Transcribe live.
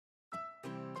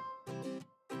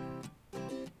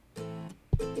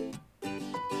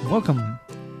Welcome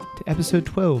to episode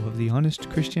 12 of the Honest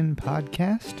Christian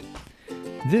Podcast.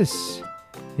 This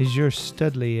is your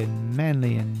studly and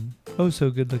manly and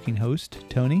oh-so-good-looking host,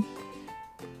 Tony,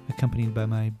 accompanied by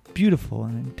my beautiful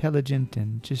and intelligent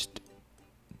and just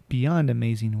beyond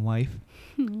amazing wife,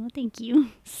 Oh, thank you.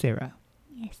 Sarah.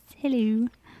 Yes, hello.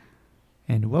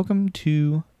 And welcome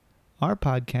to our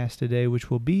podcast today,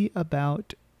 which will be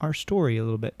about our story a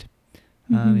little bit.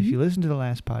 If you listen to the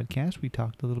last podcast, we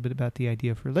talked a little bit about the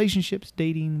idea of relationships,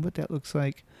 dating, what that looks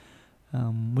like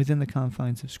within the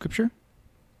confines of Scripture.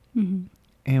 Mm-hmm.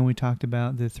 And we talked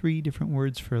about the 3 different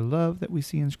words for love that we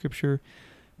see in Scripture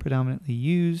predominantly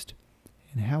used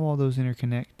and how all those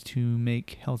interconnect to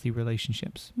make healthy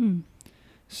relationships. Mm.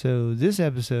 So this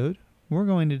episode, we're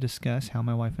going to discuss how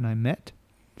my wife and I met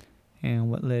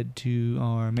and what led to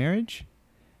our marriage.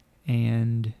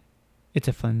 And it's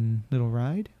a fun little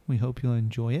ride. We hope you'll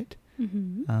enjoy it.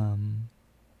 Mm-hmm.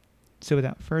 So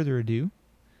without further ado,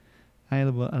 I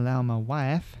will allow my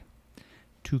wife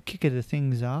to kick the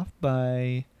things off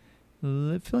by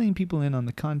filling people in on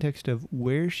the context of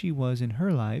where she was in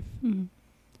her life. Mm-hmm.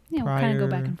 Yeah, we'll kind of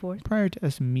go back and forth. Prior to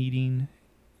us meeting,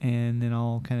 and then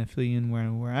I'll kind of fill you in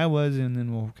where I was, and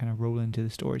then we'll kind of roll into the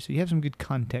story. So you have some good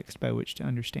context by which to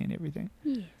understand everything.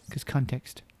 Yes. Because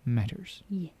context matters.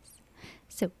 Yes.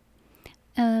 So,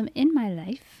 in my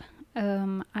life,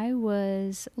 I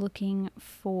was looking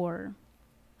for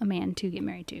a man to get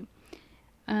married to.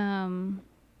 And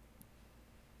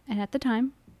at the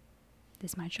time,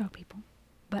 this might shock people,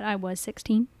 but I was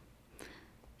 16,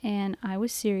 and I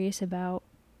was serious about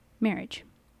marriage.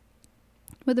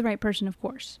 With the right person, of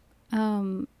course.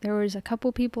 There was a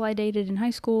couple people I dated in high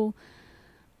school.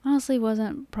 Honestly,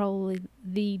 wasn't probably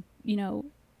the,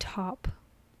 top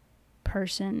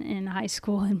person in high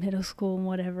school and middle school and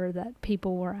whatever that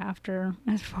people were after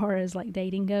as far as like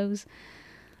dating goes.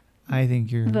 I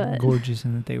think you're gorgeous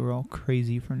and that they were all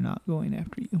crazy for not going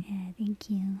after you. Yeah, thank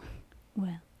you.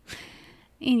 Well,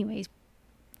 anyways,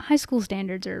 high school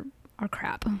standards are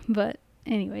crap. But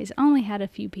anyways, I only had a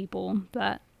few people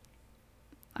that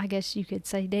I guess you could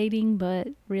say dating, but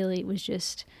really it was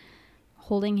just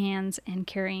holding hands and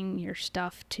carrying your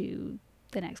stuff to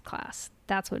the next class.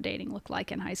 That's what dating looked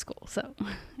like in high school. So,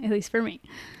 at least for me.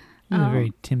 It was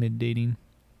very timid dating.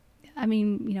 I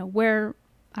mean, where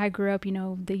I grew up,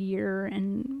 the year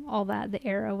and all that, the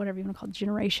era, whatever you want to call it,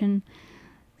 generation.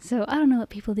 So, I don't know what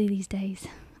people do these days.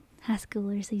 High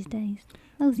schoolers these days.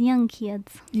 Those young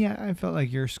kids. Yeah, I felt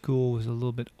like your school was a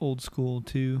little bit old school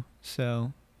too.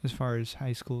 So, as far as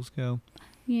high schools go.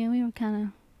 Yeah, we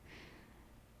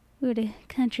were the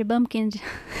country bumpkins.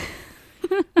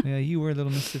 Yeah, you were a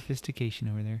little Miss Sophistication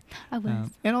over there. I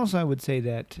was. And also I would say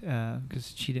that,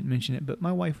 because she didn't mention it, but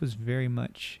my wife was very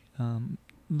much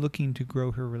looking to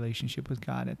grow her relationship with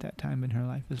God at that time in her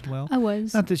life as well. I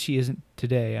was. Not that she isn't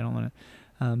today, I don't want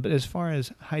to, but as far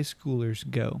as high schoolers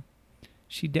go,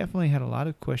 she definitely had a lot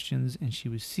of questions and she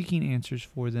was seeking answers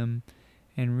for them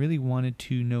and really wanted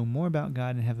to know more about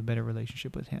God and have a better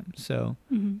relationship with Him. So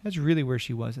that's really where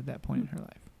she was at that point in her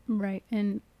life. Right.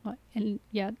 And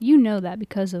yeah, that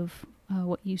because of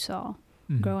what you saw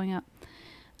growing up.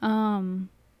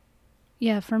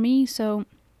 Yeah, for me, so,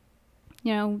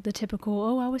 the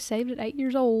typical, I was saved at 8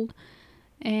 years old.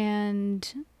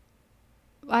 And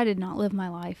I did not live my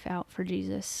life out for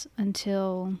Jesus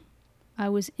until I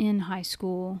was in high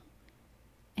school.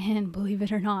 And believe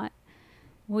it or not,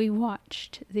 we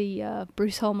watched the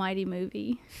Bruce Almighty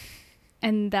movie.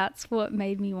 And that's what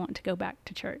made me want to go back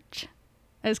to church.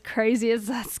 As crazy as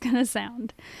that's gonna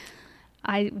sound,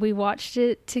 we watched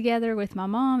it together with my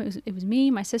mom. It was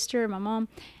me, my sister, my mom,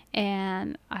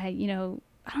 and I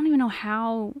don't even know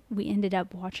how we ended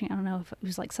up watching. I don't know if it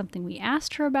was like something we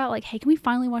asked her about, like, hey, can we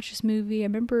finally watch this movie? I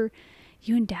remember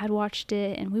you and Dad watched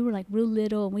it, and we were like real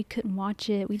little, and we couldn't watch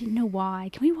it. We didn't know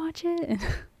why. Can we watch it? And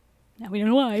now we don't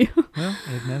know why. Well,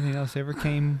 if nothing else ever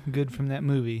came good from that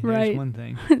movie, right. There's one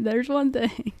thing. There's one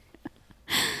thing.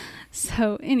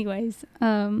 So anyways,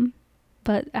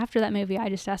 but after that movie, I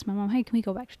just asked my mom, hey, can we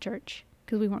go back to church?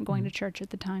 Because we weren't going to church at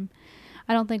the time.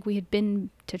 I don't think we had been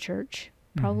to church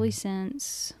probably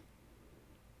since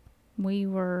we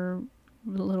were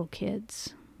little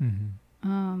kids.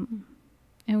 And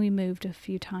we moved a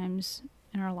few times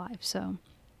in our life. So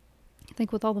I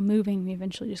think with all the moving, we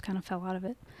eventually just kind of fell out of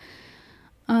it.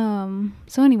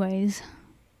 So anyways,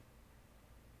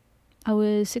 I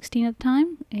was 16 at the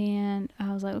time, and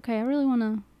I was like, okay, I really want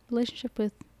a relationship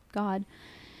with God.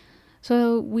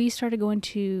 So we started going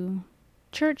to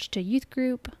church, to youth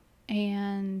group,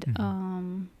 and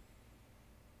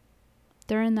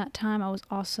during that time, I was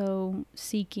also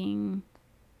seeking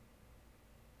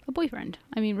a boyfriend.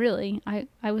 I mean, really,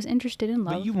 I was interested in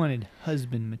love. But you wanted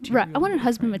husband material. Right. I wanted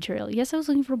husband material. Yes, I was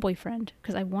looking for a boyfriend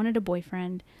because I wanted a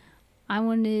boyfriend. I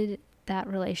wanted that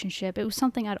relationship. It was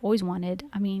something I'd always wanted.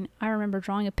 I mean, I remember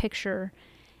drawing a picture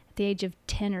at the age of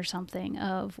 10 or something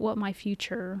of what my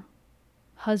future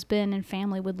husband and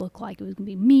family would look like. It was going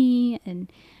to be me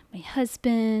and my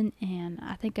husband, and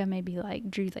I think I maybe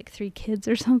like drew like 3 kids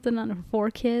or something under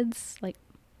 4 kids. Like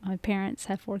my parents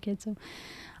had 4 kids, so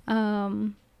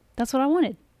that's what I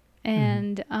wanted.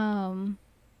 And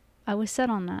I was set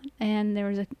on that. And there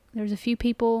was a few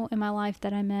people in my life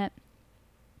that I met,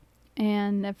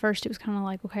 and at first it was kind of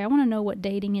like, okay, I want to know what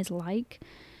dating is like.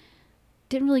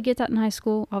 Didn't really get that in high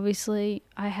school. Obviously,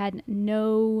 I had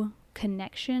no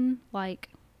connection like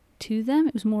to them.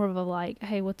 It was more of a like,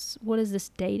 hey, what is this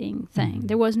dating thing?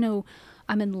 There was no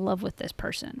I'm in love with this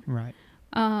person. Right.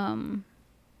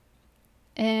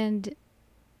 And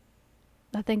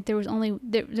I think there was only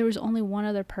one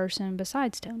other person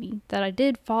besides Tony that I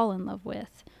did fall in love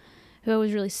with, who I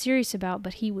was really serious about,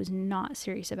 but he was not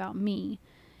serious about me.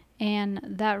 And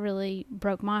that really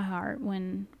broke my heart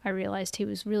when I realized he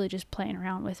was really just playing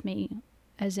around with me,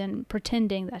 as in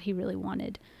pretending that he really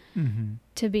wanted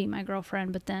to be my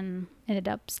girlfriend, but then ended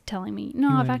up telling me, no,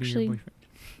 I've actually...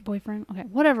 Boyfriend? Okay,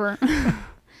 whatever.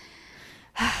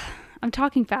 I'm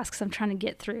talking fast because I'm trying to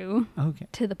get through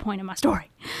to the point of my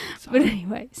story. Sorry. But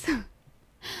anyways,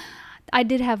 I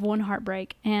did have one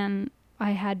heartbreak, and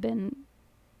I had been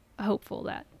hopeful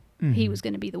that he was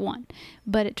going to be the one,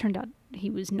 but it turned out he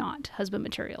was not husband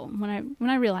material. When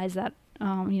I realized that,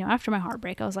 after my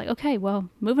heartbreak, I was like, okay, well,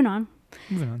 moving on.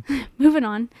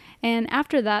 And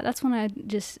after that, that's when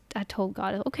I told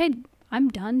God, okay, I'm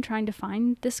done trying to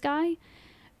find this guy,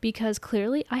 because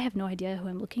clearly I have no idea who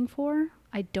I'm looking for.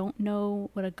 I don't know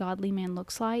what a godly man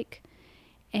looks like.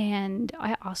 And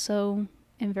I also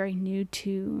am very new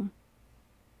to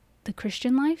the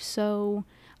Christian life. So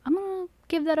I'm going to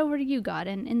give that over to you, God.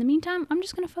 And in the meantime, I'm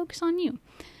just going to focus on you.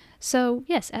 So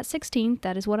yes, at 16,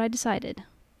 that is what I decided.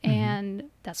 And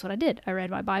that's what I did. I read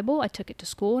my Bible. I took it to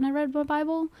school and I read my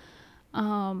Bible.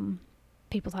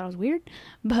 People thought I was weird,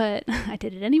 but I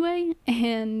did it anyway.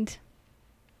 And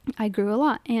I grew a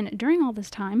lot. And during all this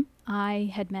time,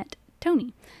 I had met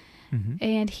Tony.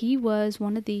 And he was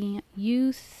one of the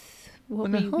youth...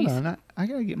 hold on. I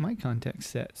got to get my context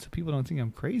set so people don't think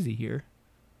I'm crazy here.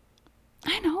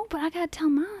 I know, but I got to tell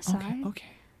my side.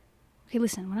 Okay,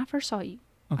 listen. When I first saw you,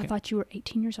 I thought you were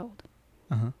 18 years old.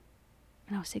 When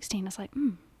I was 16, I was like,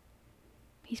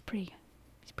 he's pretty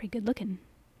good looking.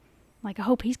 Like, I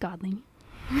hope he's godly.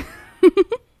 With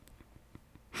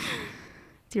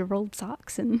your rolled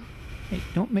socks and... Hey,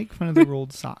 don't make fun of the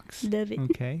rolled socks. Love it.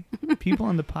 Okay? People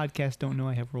on the podcast don't know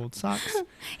I have rolled socks.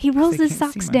 He rolls his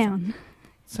socks down.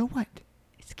 So what?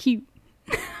 It's cute.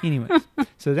 Anyways,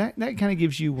 so that kind of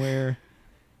gives you where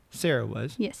Sarah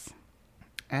was. Yes.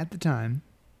 At the time,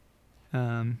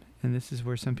 and this is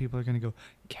where some people are going to go,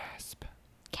 gasp.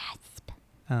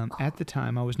 At the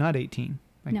time, I was not 18,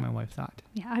 like my wife thought.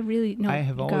 Yeah, I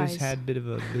have always had a bit of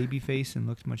a baby face and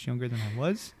looked much younger than I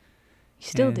was. You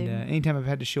still do. Anytime I've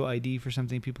had to show ID for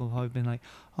something, people have always been like,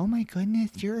 oh my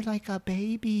goodness, you're like a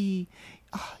baby.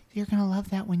 Oh, you're going to love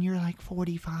that when you're like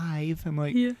 45. I'm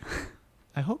like, yeah.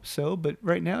 I hope so, but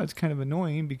right now it's kind of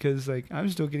annoying because like I'm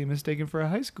still getting mistaken for a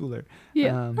high schooler.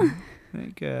 Yeah.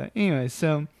 Anyway,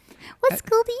 so... What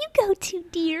school do you go to,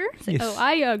 dear? Yes. Oh,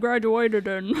 I graduated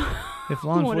in... If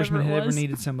law enforcement had ever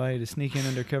needed somebody to sneak in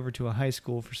undercover to a high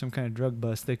school for some kind of drug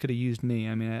bust, they could have used me.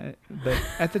 I mean, but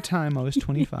at the time I was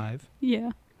 25.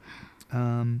 Yeah.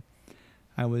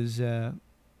 I was an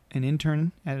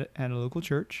intern at a local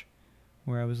church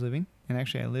where I was living, and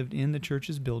actually I lived in the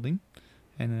church's building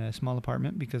in a small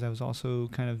apartment because I was also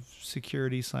kind of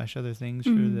security / other things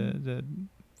for the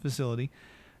facility.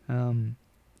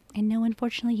 And no,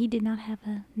 unfortunately, he did not have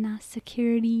a nice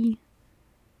security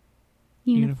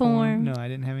uniform. No, I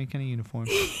didn't have any kind of uniform.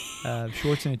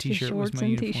 Shorts and a t-shirt was my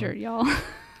uniform. Shorts and t-shirt, y'all.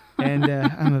 And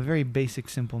I'm a very basic,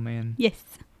 simple man. Yes.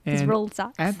 His and rolled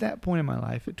socks. At that point in my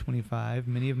life, at 25,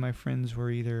 many of my friends were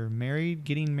either married,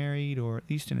 getting married, or at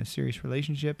least in a serious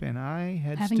relationship, and I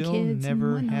had still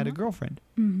never had a girlfriend.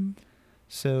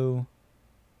 So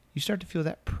you start to feel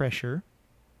that pressure.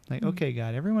 Like, okay,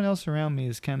 God, everyone else around me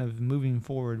is kind of moving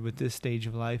forward with this stage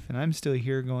of life, and I'm still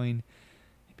here going,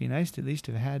 it'd be nice to at least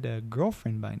have had a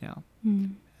girlfriend by now.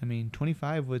 I mean,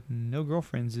 25 with no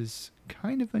girlfriends is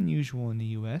kind of unusual in the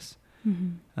U.S.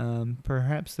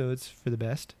 Perhaps, though, it's for the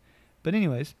best. But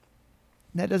anyways,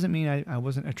 that doesn't mean I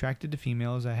wasn't attracted to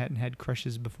females. I hadn't had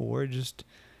crushes before. Just,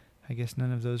 I guess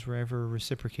none of those were ever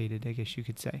reciprocated, I guess you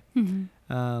could say.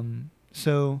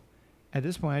 So at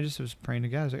this point, I just was praying to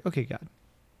God. I was like, okay, God,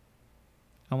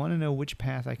 I want to know which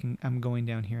path I'm going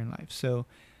down here in life. So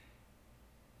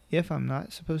if I'm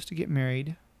not supposed to get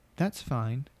married, that's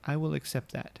fine. I will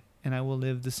accept that. And I will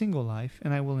live the single life,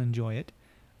 and I will enjoy it.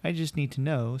 I just need to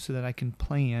know so that I can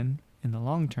plan in the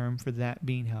long term for that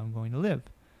being how I'm going to live.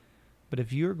 But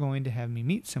if you're going to have me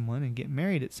meet someone and get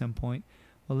married at some point,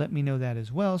 well, let me know that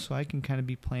as well so I can kind of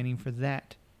be planning for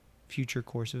that future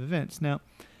course of events. Now,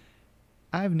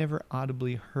 I've never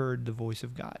audibly heard the voice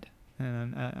of God.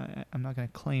 And I'm not going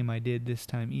to claim I did this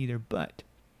time either, but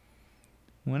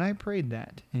when I prayed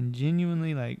that and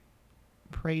genuinely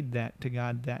prayed that to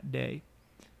God that day,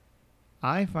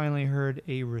 I finally heard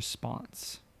a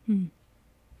response.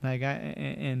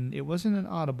 And it wasn't an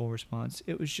audible response.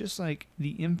 It was just like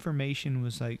the information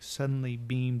was suddenly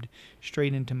beamed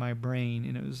straight into my brain,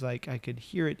 and it was like I could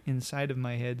hear it inside of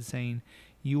my head saying,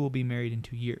 "You will be married in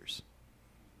 2 years."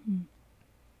 And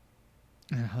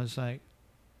I was like,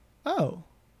 oh,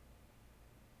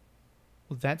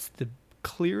 well, that's the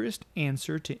clearest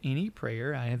answer to any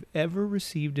prayer I have ever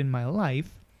received in my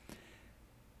life.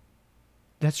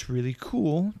 That's really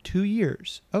cool. 2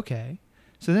 years. Okay.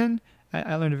 So then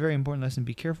I learned a very important lesson.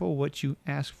 Be careful what you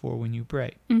ask for when you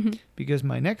pray. Mm-hmm. Because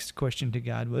my next question to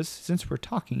God was, since we're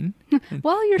talking.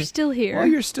 While you're still here.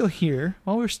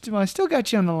 While I still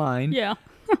got you on the line. Yeah.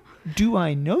 Do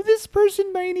I know this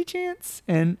person by any chance?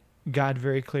 And God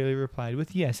very clearly replied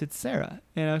with, yes, it's Sarah.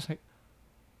 And I was like,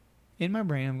 in my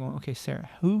brain, I'm going, okay, Sarah,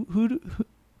 who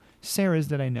Sarahs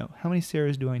that I know? How many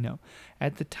Sarahs do I know?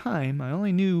 At the time, I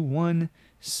only knew one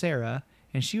Sarah,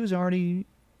 and she was already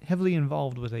heavily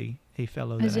involved with a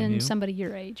fellow that I knew. As in somebody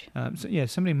your age.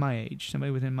 Somebody my age,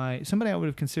 somebody I would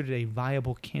have considered a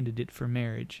viable candidate for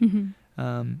marriage.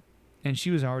 Mm-hmm. And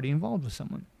she was already involved with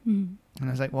someone. Mm-hmm. And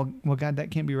I was like, well, God, that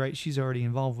can't be right. She's already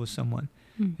involved with someone.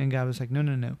 Mm-hmm. And God was like, no,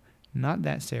 not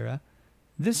that Sarah,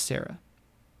 this Sarah.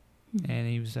 Mm-hmm. And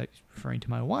he was referring to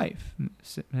my wife. And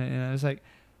I was like,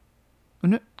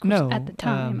 no. At the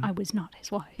time, I was not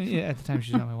his wife. Yeah, at the time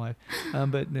she's not my wife.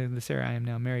 But the Sarah I am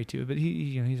now married to. But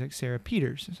he's like, Sarah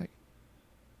Peters. It's like,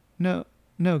 no,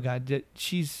 God,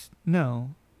 she's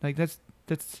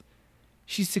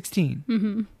she's 16,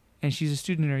 mm-hmm. and she's a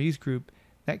student in our youth group.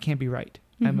 That can't be right.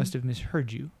 Mm-hmm. I must have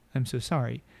misheard you. I'm so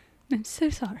sorry. I'm so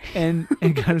sorry. And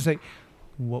God was like,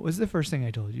 what was the first thing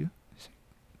I told you?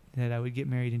 That I would get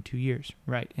married in 2 years.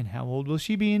 Right. And how old will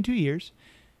she be in 2 years?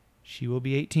 She will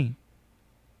be 18.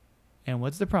 And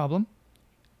what's the problem?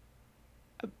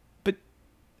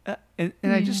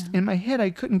 I just, in my head, I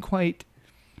couldn't quite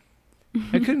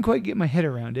get my head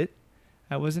around it.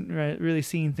 I wasn't really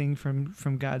seeing things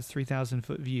from God's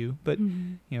 3,000-foot view. But,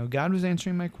 God was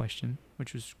answering my question,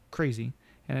 which was crazy.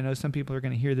 And I know some people are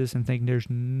going to hear this and think there's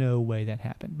no way that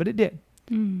happened. But it did.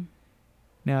 Mm.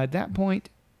 Now, at that point,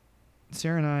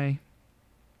 Sarah and I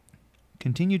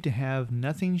continued to have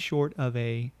nothing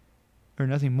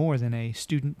more than a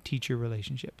student-teacher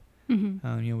relationship.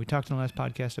 Mm-hmm. We talked in the last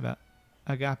podcast about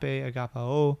agape,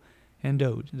 agapao, and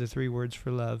dode, the 3 words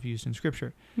for love used in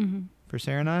Scripture. Mm-hmm. For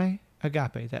Sarah and I,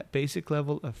 agape, that basic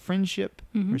level of friendship,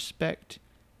 mm-hmm. respect,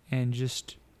 and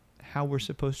just how we're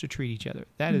supposed to treat each other.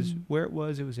 That is where it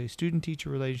was. It was a student-teacher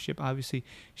relationship. Obviously,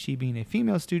 she being a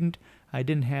female student, I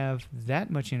didn't have that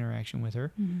much interaction with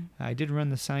her. Mm-hmm. I did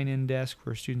run the sign-in desk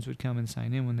where students would come and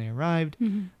sign in when they arrived.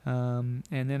 Mm-hmm.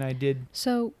 And then I did...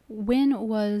 So when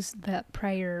was that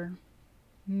prayer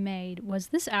made? Was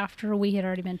this after we had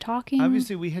already been talking?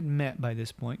 Obviously, we had met by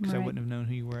this point because I wouldn't have known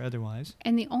who you were otherwise.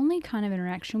 And the only kind of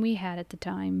interaction we had at the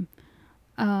time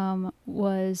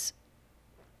was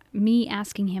me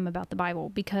asking him about the Bible,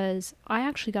 because I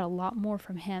actually got a lot more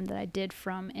from him than I did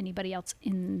from anybody else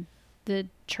in the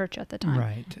church at the time.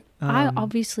 Right. I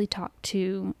obviously talked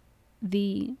to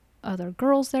the other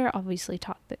girls there, obviously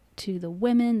talked to the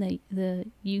women, the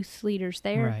youth leaders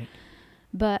there. Right.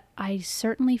 But I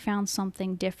certainly found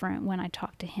something different when I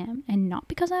talked to him. And not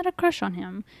because I had a crush on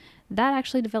him. That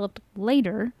actually developed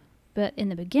later. But in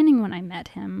the beginning when I met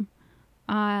him,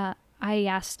 I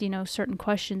asked, certain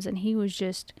questions, and he was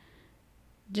just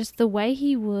the way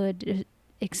he would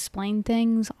explain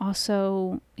things.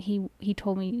 Also, he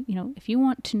told me, if you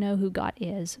want to know who God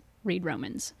is, read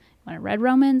Romans. When I read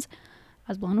Romans,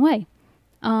 I was blown away.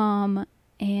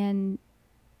 And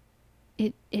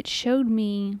it showed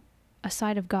me a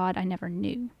side of God I never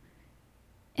knew.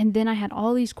 And then I had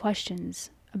all these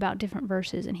questions about different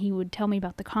verses, and he would tell me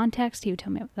about the context. He would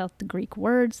tell me about the Greek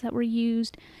words that were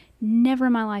used. Never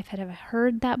in my life had I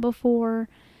heard that before.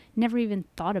 Never even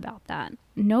thought about that.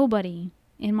 Nobody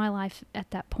in my life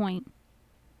at that point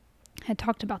had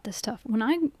talked about this stuff.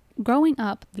 Growing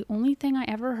up, the only thing I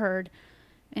ever heard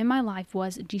in my life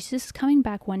was, Jesus is coming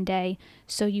back one day,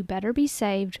 so you better be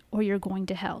saved or you're going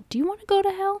to hell. Do you want to go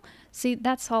to hell? See,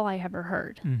 that's all I ever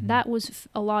heard. Mm-hmm. That was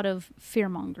a lot of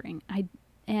fear-mongering.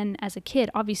 And as a kid,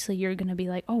 obviously you're going to be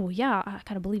like, oh, yeah, I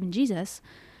got to believe in Jesus,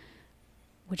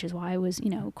 which is why I was,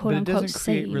 quote-unquote saved. But it doesn't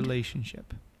create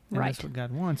relationship. And Right. that's what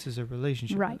God wants, is a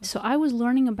relationship. Right. So I was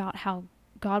learning about how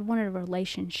God wanted a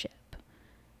relationship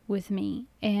with me,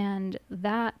 and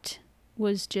that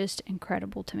was just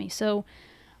incredible to me. So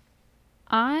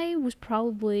I was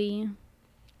probably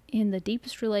in the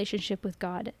deepest relationship with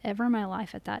God ever in my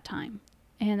life at that time.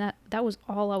 And that was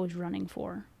all I was running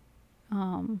for.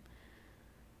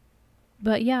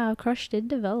 But yeah, a crush did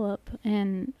develop,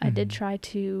 and I did try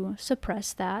to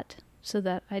suppress that so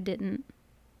that I didn't,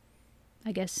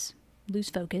 I guess, lose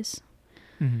focus.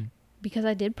 Mm-hmm. Because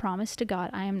I did promise to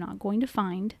God, I am not going to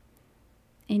find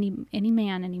any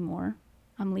man anymore.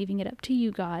 I'm leaving it up to you,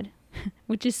 God.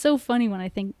 Which is so funny when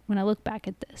I look back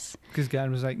at this. Because God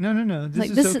was like, no, this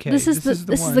like, is okay. This is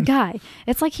the guy.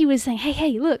 It's like he was saying,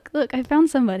 hey, look, I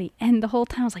found somebody. And the whole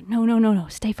time I was like, no,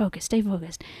 stay focused.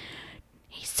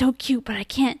 He's so cute, but I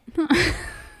can't.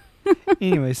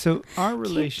 Anyway, so our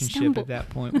relationship at that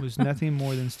point was nothing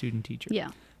more than student-teacher.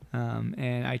 Yeah.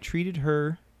 And I treated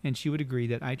her, and she would agree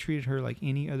that I treated her like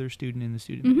any other student in the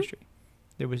student ministry.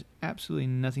 There was absolutely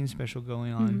nothing special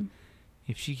going on. Mm-hmm.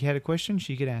 If she had a question,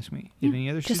 she could ask me. Yeah, If any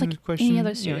other just student like had a question, any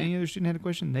other student. any other student had a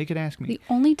question, they could ask me. The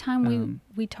only time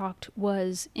we talked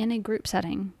was in a group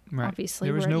setting, Right. obviously.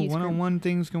 There was no one-on-one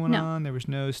things going No. on. There was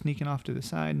no sneaking off to the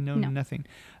side. No, No. nothing.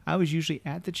 I was usually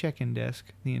at the check-in desk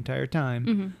the entire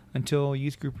time until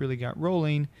youth group really got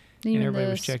rolling and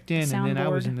everybody was checked in. And then I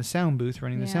was in the sound booth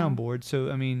running the soundboard. So,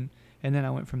 and then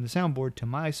I went from the soundboard to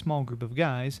my small group of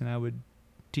guys, and I would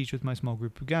teach with my small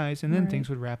group of guys, and then things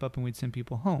would wrap up and we'd send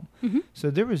people home. So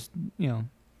there was,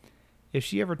 if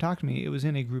she ever talked to me, it was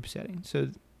in a group setting.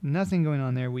 So nothing going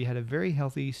on there. We had a very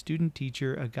healthy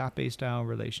student-teacher, agape-style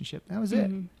relationship. That was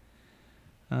it.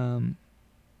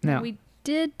 Now, we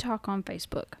did talk on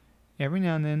Facebook. Every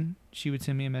now and then, she would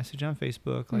send me a message on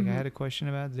Facebook, like I had a question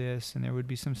about this, and there would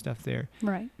be some stuff there.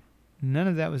 Right. None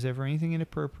of that was ever anything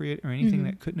inappropriate or anything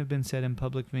that couldn't have been said in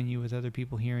public venue with other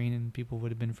people hearing and people would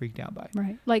have been freaked out by.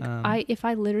 Right. Like, if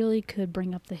I literally could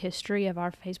bring up the history of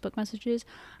our Facebook messages,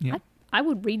 I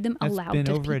would read them aloud to people.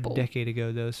 That's been over a decade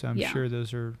ago, though, so I'm sure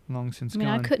those are long since gone.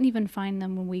 I couldn't even find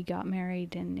them when we got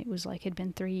married, and it was like it had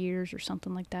been 3 years or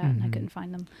something like that, and I couldn't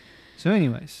find them. So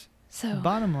anyways,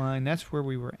 bottom line, that's where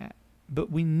we were at.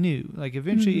 But we knew. Like,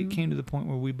 eventually it came to the point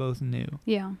where we both knew.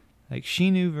 Yeah. Like,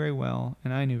 she knew very well,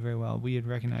 and I knew very well. We had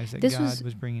recognized that God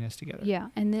was bringing us together. Yeah,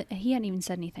 and he hadn't even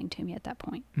said anything to me at that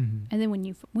point. And then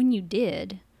when you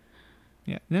did...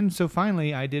 Yeah. Then, so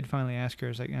finally, I did finally ask her. I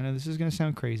was like, I know this is going to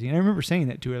sound crazy. And I remember saying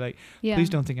that to her, like, please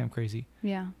don't think I'm crazy.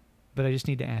 Yeah. But I just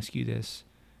need to ask you this.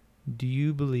 Do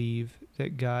you believe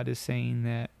that God is saying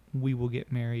that we will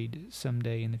get married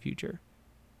someday in the future?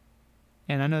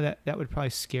 And I know that would probably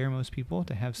scare most people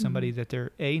to have somebody that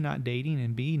they're A, not dating,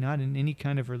 and B, not in any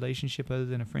kind of relationship other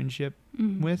than a friendship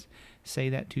with, say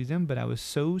that to them. But I was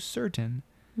so certain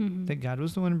that God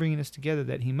was the one bringing us together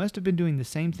that he must have been doing the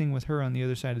same thing with her on the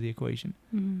other side of the equation.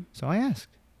 So I asked,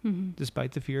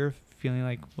 despite the fear of feeling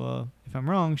like, well, if I'm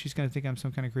wrong, she's going to think I'm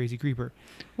some kind of crazy creeper.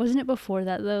 Wasn't it before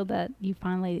that, though, that you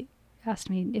finally asked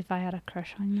me if I had a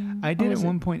crush on you? I did at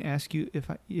one point ask you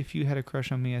if you had a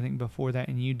crush on me, I think, before that,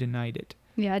 and you denied it.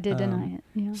 Yeah, I did deny it.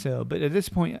 Yeah. So, but at this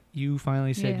point, you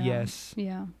finally said yes.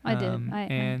 Yeah, I did.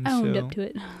 I owned up to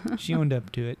it. She owned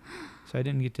up to it. So I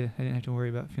didn't have to worry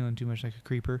about feeling too much like a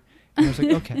creeper. And I was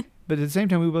like, okay. But at the same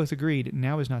time, we both agreed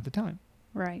now is not the time.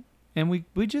 Right. And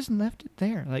we just left it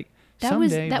there. Like, that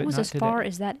someday, that but was not as today. far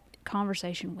as that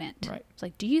conversation went. Right. It's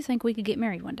like, do you think we could get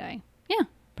married one day? Yeah,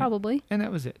 probably. Yeah. And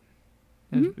that was it.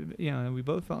 We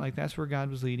both felt like that's where God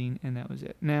was leading, and that was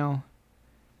it. Now,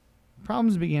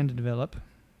 problems began to develop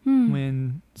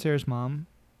when Sarah's mom,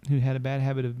 who had a bad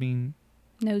habit of being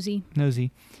nosy,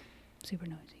 super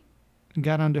nosy,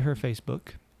 got onto her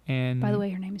Facebook. And by the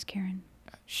way, her name is Karen.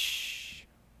 Shh.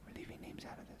 We're leaving names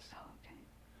out of this. Oh, okay.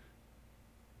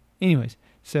 Anyways,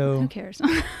 so... Who cares?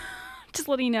 Just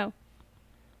letting you know.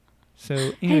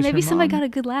 So, hey, maybe somebody got a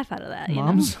good laugh out of that.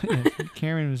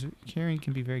 Karen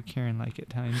can be very Karen-like at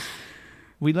times.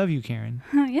 We love you, Karen.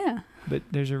 Yeah. But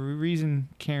there's a reason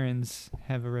Karens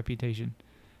have a reputation.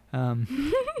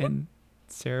 And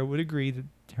Sarah would agree that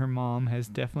her mom has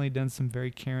definitely done some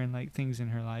very Karen-like things in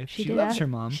her life. She loves her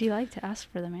mom. She liked to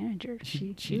ask for the manager.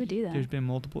 She would do that. There's been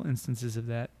multiple instances of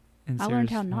that in Sarah's I learned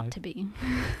how life. not to be.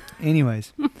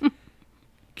 Anyways,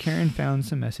 Karen found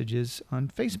some messages on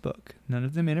Facebook, none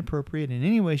of them inappropriate in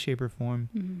any way, shape, or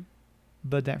form.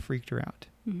 but that freaked her out.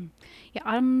 Mm-hmm. Yeah,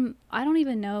 I don't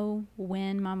even know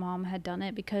when my mom had done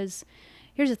it, because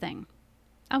here's the thing.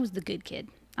 I was the good kid.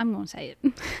 I'm going to say it.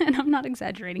 And I'm not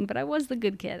exaggerating, but I was the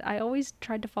good kid. I always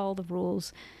tried to follow the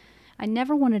rules. I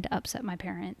never wanted to upset my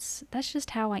parents. That's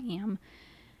just how I am.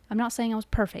 I'm not saying I was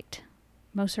perfect.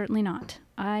 Most certainly not.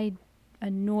 I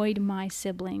annoyed my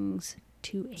siblings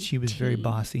to a She was T. very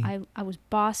bossy. I was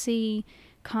bossy,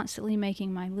 constantly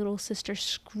making my little sister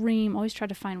scream. Always tried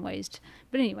to find ways to,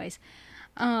 but anyways.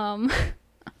 So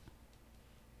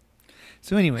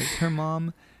anyways, her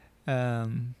mom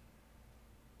found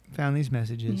these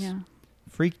messages, Yeah.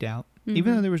 freaked out,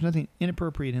 even though there was nothing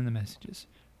inappropriate in the messages,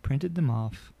 printed them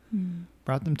off,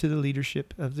 brought them to the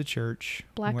leadership of the church,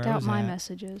 blacked where I out was my at,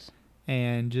 messages.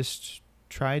 and just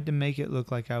tried to make it look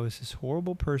like I was this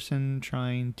horrible person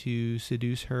trying to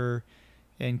seduce her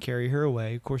and carry her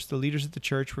away. Of course, the leaders of the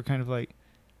church were kind of like,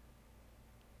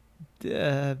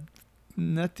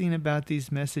 nothing about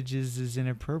these messages is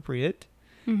inappropriate.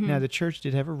 Now, the church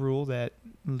did have a rule that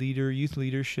youth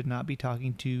leaders should not be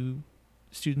talking to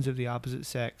students of the opposite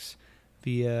sex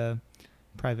via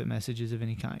private messages of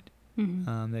any kind.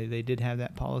 They did have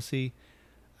that policy.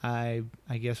 I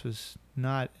guess was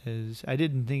not as, I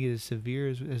didn't think it as severe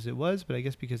as it was, but I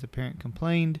guess because the parent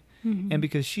complained and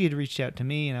because she had reached out to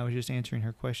me and I was just answering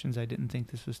her questions, I didn't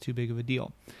think this was too big of a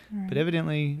deal. Right. But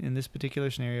evidently, in this particular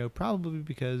scenario, probably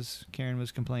because Karen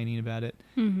was complaining about it,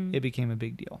 it became a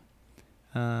big deal.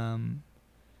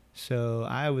 So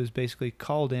I was basically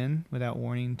called in without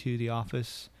warning to the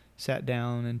office, sat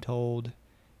down and told,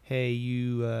 hey,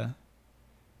 you're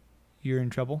in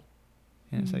trouble.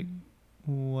 And it's like,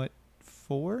 what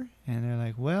for? And they're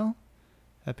like, well,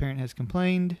 a parent has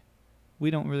complained.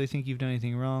 We don't really think you've done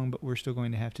anything wrong, but we're still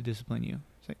going to have to discipline you.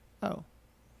 It's like, oh,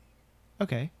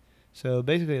 okay. So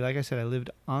basically, like I said, I lived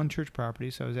on church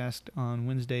property, so I was asked on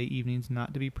Wednesday evenings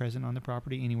not to be present on the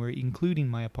property anywhere, including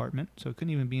my apartment. So I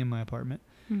couldn't even be in my apartment,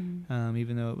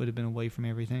 even though it would have been away from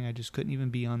everything. I just couldn't even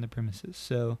be on the premises.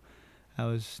 So I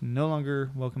was no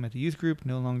longer welcome at the youth group,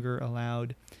 no longer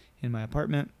allowed in my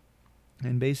apartment.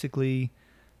 And basically,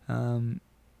 when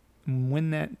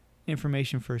that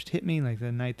information first hit me, like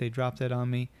the night they dropped that on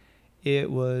me,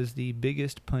 it was the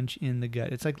biggest punch in the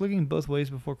gut. It's like looking both ways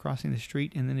before crossing the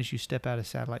street, and then as you step out, a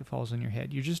satellite falls on your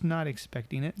head. You're just not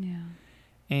expecting it. Yeah.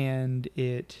 And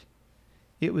it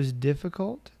was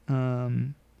difficult.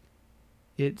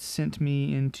 It sent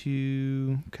me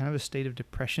into kind of a state of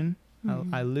depression.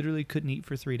 I literally couldn't eat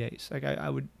for 3 days. Like I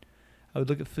would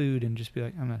look at food and just be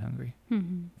like, I'm not hungry.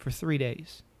 For 3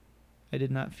 days. I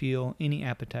did not feel any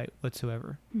appetite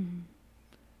whatsoever.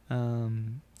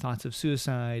 Thoughts of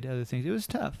suicide, other things. It was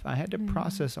tough. I had to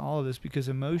process all of this because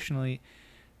emotionally,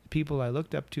 the people I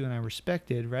looked up to and I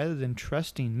respected, rather than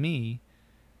trusting me,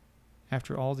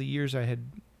 after all the years I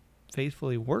had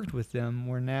faithfully worked with them,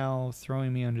 were now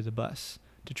throwing me under the bus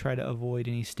to try to avoid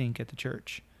any stink at the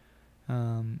church.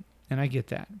 And I get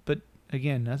that. But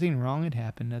again, nothing wrong had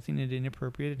happened. Nothing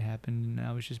inappropriate had happened. And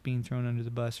I was just being thrown under the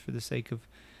bus for the sake of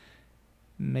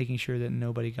making sure that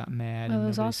nobody got mad. Well, and it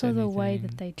was also said the anything. way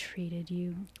that they treated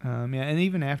you. Yeah, and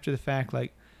even after the fact,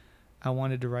 like, I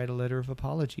wanted to write a letter of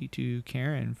apology to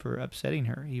Karen for upsetting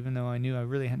her. Even though I knew I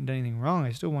really hadn't done anything wrong,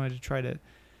 I still wanted to try to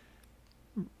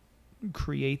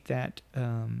create that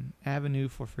avenue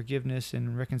for forgiveness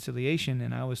and reconciliation,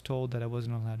 and I was told that I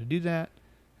wasn't allowed to do that.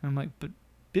 And I'm like, but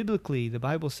biblically, the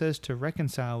Bible says to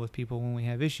reconcile with people when we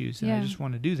have issues, and I just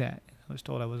want to do that. I was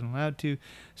told I wasn't allowed to.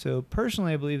 So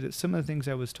personally, I believe that some of the things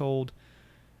I was told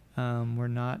were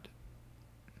not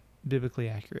biblically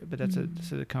accurate, but that's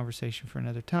a conversation for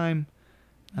another time.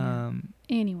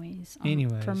 Anyways,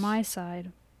 from my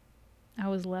side, I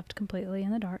was left completely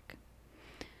in the dark.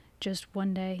 Just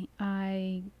one day,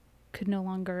 I could no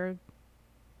longer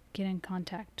get in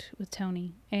contact with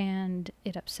Tony, and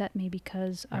it upset me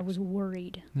because I was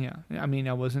worried. Yeah, I mean,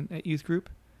 I wasn't at youth group.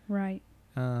 Right.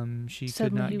 She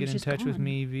Suddenly could not get in touch with gone.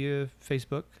 me via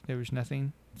Facebook. There was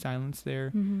nothing, silence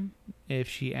there. If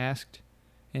she asked,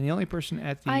 and the only person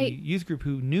at the youth group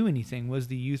who knew anything was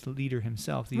the youth leader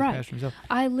himself, the youth pastor himself.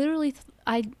 I literally,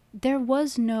 there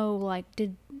was no,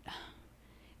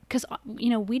 because,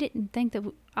 we didn't think that,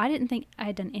 I didn't think I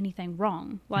had done anything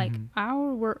wrong. Like,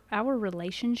 our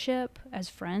relationship as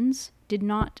friends did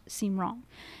not seem wrong.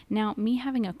 Now, me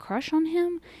having a crush on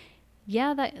him,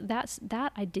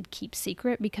 that I did keep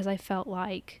secret because I felt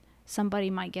like somebody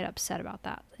might get upset about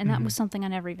that. And that was something I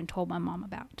never even told my mom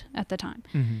about at the time.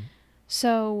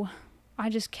 So I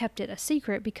just kept it a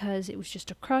secret because it was just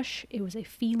a crush. It was a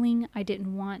feeling. I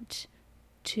didn't want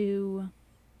to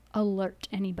alert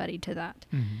anybody to that.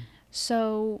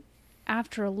 So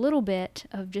after a little bit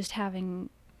of just having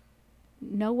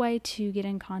no way to get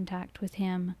in contact with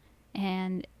him,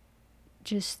 and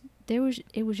just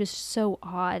it was just so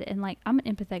odd. And like, I'm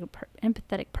an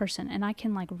empathetic person, and I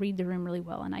can like read the room really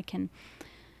well, and I can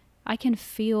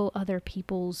feel other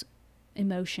people's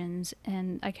emotions,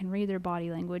 and I can read their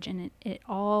body language, and it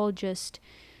all just,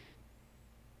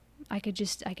 I could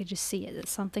just see it, that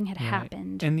something had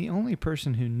happened. And the only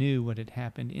person who knew what had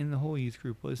happened in the whole youth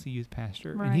group was the youth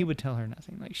pastor. Right. And he would tell her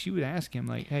nothing. Like, she would ask him,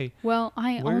 like, hey, well,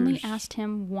 I only asked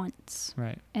him once.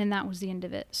 Right. And that was the end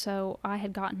of it. So I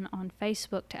had gotten on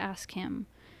Facebook to ask him,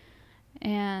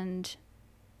 and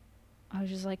I was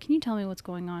just like, can you tell me what's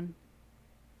going on?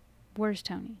 Where's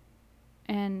Tony?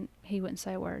 And he wouldn't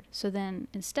say a word. So then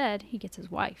instead, he gets his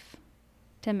wife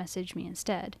to message me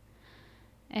instead.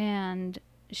 And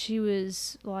she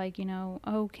was like, you know,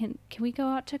 oh, can we go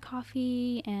out to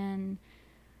coffee and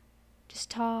just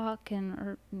talk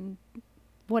or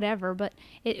whatever. But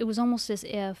it was almost as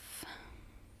if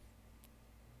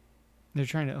they're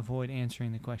trying to avoid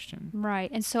answering the question.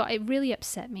 Right. And so it really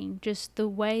upset me, just the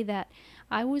way that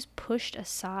I was pushed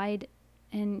aside,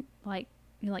 and like,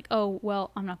 you're like, oh,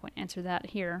 well, I'm not going to answer that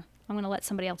here. I'm going to let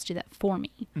somebody else do that for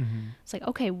me. Mm-hmm. It's like,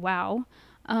 okay, wow.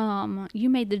 You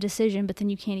made the decision, but then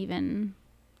you can't even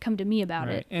come to me about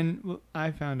it. And what I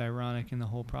found ironic in the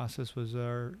whole process was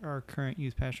our current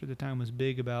youth pastor at the time was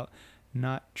big about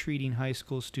not treating high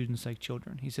school students like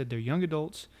children. He said they're young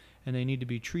adults, and they need to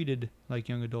be treated like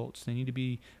young adults. They need to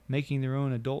be making their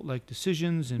own adult-like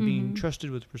decisions and being trusted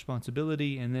with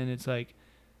responsibility. And then it's like,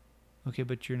 okay,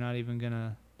 but you're not even going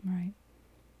to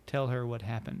tell her what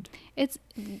happened. It's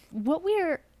what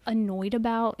we're annoyed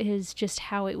about is just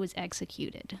how it was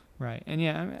executed. Right. And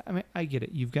yeah, I mean, I get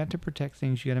it. You've got to protect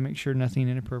things. You got to make sure nothing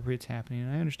inappropriate's happening.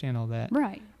 And I understand all that.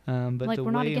 Right. But like, the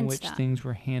way in which things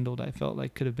were handled, I felt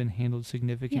like could have been handled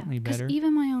significantly better. Because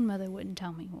even my own mother wouldn't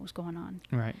tell me what was going on.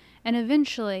 Right. And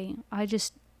eventually, I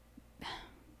just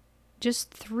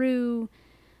through,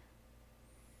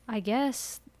 I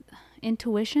guess,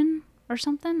 intuition or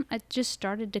something, it just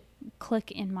started to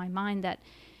click in my mind that,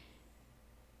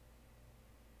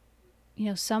 you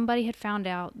know, somebody had found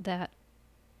out that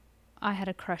I had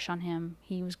a crush on him,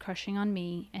 he was crushing on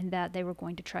me, and that they were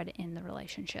going to try to end the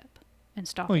relationship and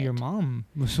stop it. Well, your mom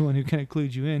was the one who kind of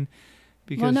clued you in.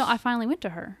 Because, well, no, I finally went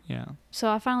to her. Yeah.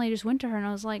 So I finally just went to her, and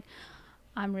I was like,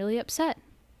 I'm really upset.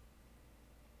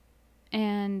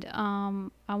 And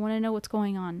I want to know what's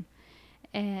going on.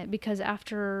 Because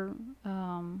after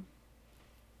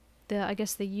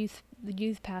the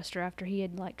youth pastor, after he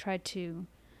had like tried to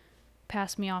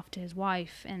pass me off to his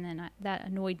wife, and then that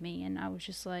annoyed me, and I was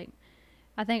just like,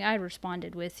 I think I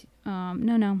responded with,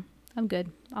 no, I'm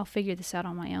good. I'll figure this out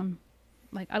on my own.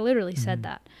 Like, I literally said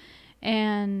that.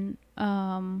 And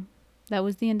that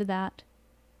was the end of that.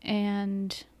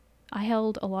 And I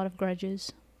held a lot of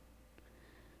grudges,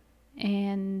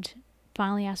 and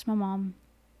finally asked my mom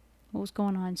what was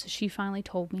going on. So she finally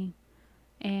told me,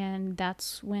 and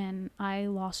that's when I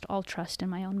lost all trust in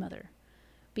my own mother.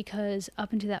 Because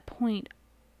up until that point,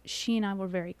 she and I were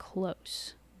very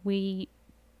close. We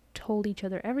told each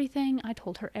other everything. I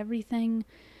told her everything.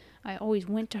 I always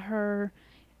went to her,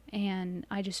 and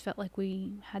I just felt like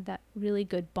we had that really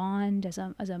good bond as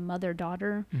a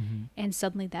mother-daughter, and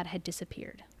suddenly that had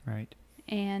disappeared. Right.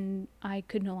 And I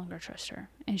could no longer trust her.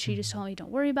 And she just told me,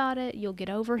 don't worry about it. You'll get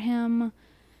over him.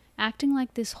 Acting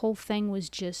like this whole thing was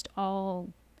just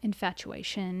all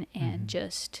infatuation and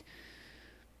just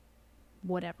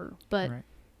whatever. But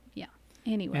yeah,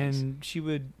 anyways. And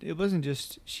it wasn't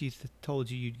just she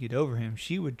told you you'd get over him.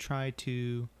 She would try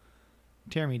to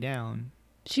tear me down.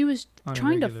 She was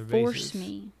trying to force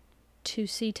me to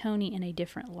see Tony in a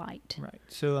different light. Right.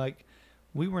 So, like,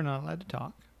 we were not allowed to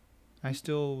talk. I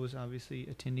still was obviously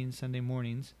attending Sunday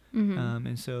mornings.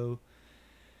 And so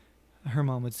her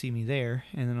mom would see me there.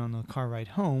 And then on the car ride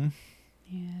home,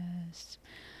 yes,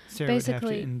 Sarah basically would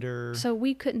have to endure. So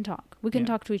we couldn't talk. We couldn't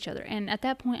talk to each other. And at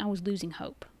that point, I was losing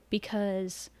hope,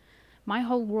 because my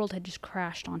whole world had just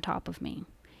crashed on top of me.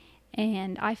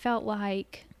 And I felt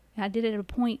like, I did at a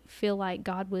point feel like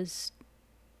God was,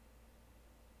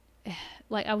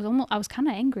 like, I was kind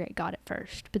of angry at God at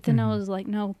first, but then I was like,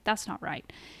 no, that's not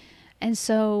right. And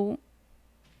so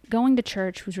going to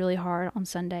church was really hard on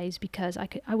Sundays, because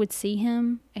I would see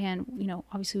him, and, you know,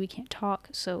 obviously we can't talk,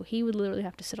 so he would literally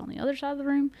have to sit on the other side of the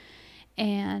room.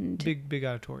 And big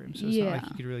auditorium, so it's not like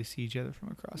you could really see each other from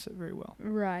across it very well.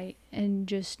 Right. And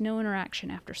just no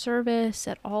interaction after service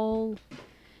at all.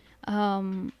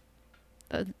 The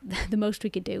most we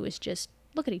could do was just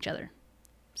look at each other,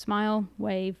 smile,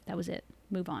 wave. That was it.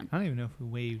 move on. I don't even know if we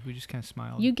waved. We just kind of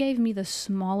smiled. You gave me the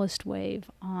smallest wave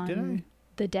on Did I?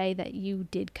 the day that you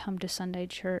did come to Sunday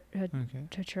church Okay.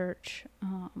 to church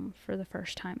for the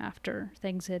first time after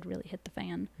things had really hit the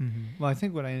fan. Mm-hmm. Well, I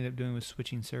think what I ended up doing was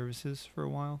switching services for a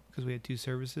while because we had 2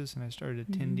 services, and I started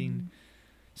attending,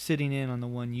 sitting in on the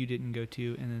one you didn't go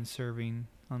to, and then serving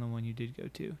on the one you did go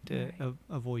to Right.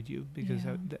 avoid you, because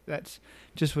Yeah. that's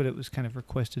just what it was kind of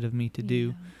requested of me to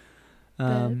do.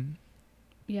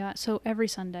 Yeah, so every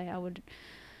Sunday I would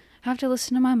have to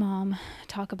listen to my mom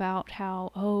talk about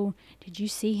how, oh, did you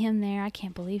see him there? I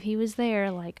can't believe he was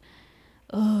there. Like,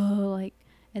 oh, like,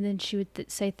 and then she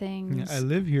would say things. I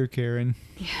live here, Karen.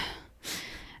 Yeah.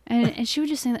 And she would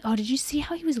just say, oh, did you see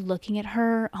how he was looking at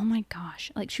her? Oh my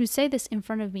gosh. Like, she would say this in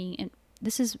front of me, and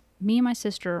this is me and my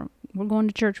sister. We're going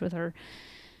to church with her.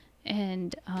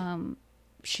 And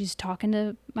she's talking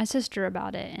to my sister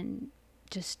about it and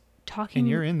just talking. And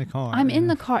you're in the car. I'm in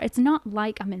the car. It's not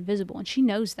like I'm invisible, and she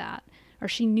knows that, or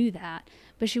she knew that,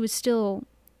 but she would still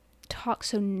talk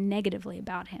so negatively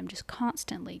about him, just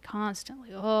constantly.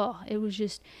 Oh, it was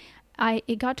just,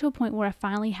 it got to a point where I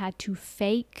finally had to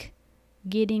fake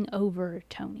getting over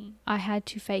Tony. I had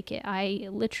to fake it. I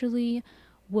literally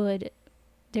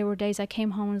there were days I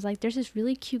came home and was like, there's this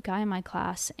really cute guy in my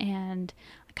class, and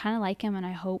I kind of like him, and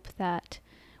I hope that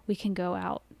we can go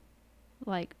out,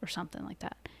 like, or something like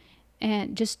that.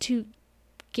 And just to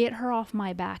get her off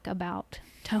my back about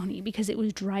Tony, because it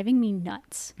was driving me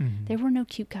nuts. Mm-hmm. There were no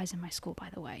cute guys in my school, by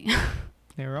the way.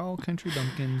 They were all country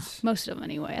bumpkins. Most of them,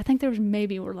 anyway. I think there was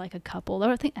like a couple.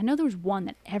 I know there was one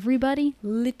that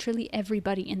literally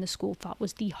everybody in the school thought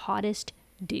was the hottest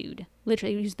dude.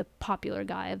 Literally, he was the popular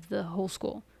guy of the whole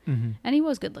school. Mm-hmm. And he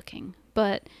was good looking,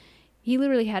 but he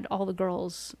literally had all the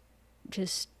girls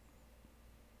just,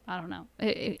 I don't know.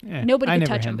 Nobody could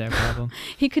touch him. I never had that problem.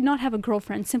 He could not have a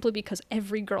girlfriend simply because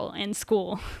every girl in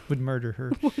school would murder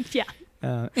her. Yeah.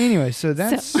 Anyway, so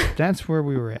that's where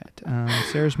we were at.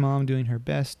 Sarah's mom doing her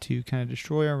best to kind of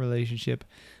destroy our relationship.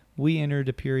 We entered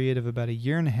a period of about 1.5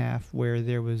 years where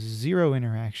there was 0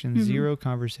 interaction, 0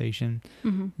 conversation,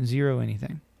 0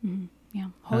 anything. Mm-hmm. Yeah.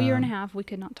 Whole 1.5 years, we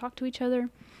could not talk to each other.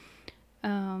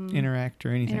 Interact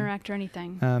or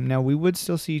anything. Now, we would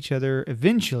still see each other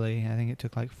eventually. I think it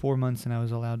took like 4 months, and I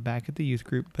was allowed back at the youth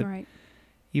group. But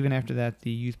even after that,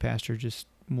 the youth pastor just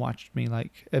watched me I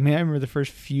remember the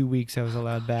first few weeks I was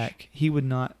allowed back. He would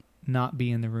not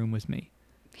be in the room with me.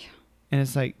 Yeah. And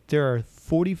it's like, there are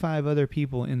 45 other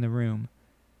people in the room.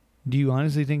 Do you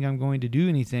honestly think I'm going to do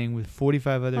anything with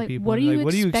 45 other people? What are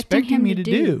you expecting me to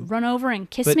do? Run over and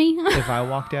kiss me? If I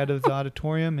walked out of the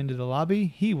auditorium into the lobby,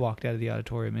 he walked out of the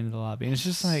auditorium into the lobby. And it's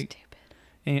just like, stupid.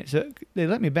 And so they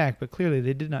let me back, but clearly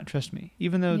they did not trust me.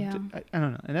 Even though, I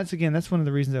don't know. And that's one of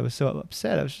the reasons I was so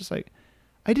upset. I was just like,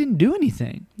 I didn't do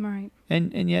anything. Right.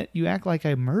 And yet you act like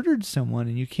I murdered someone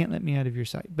and you can't let me out of your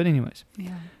sight. But anyways.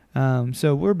 Yeah.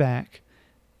 So we're back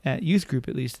at youth group,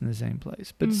 at least in the same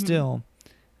place. But still,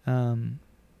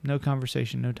 no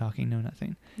conversation, no talking, no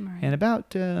nothing. Right. And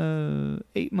about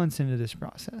 8 months into this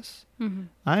process,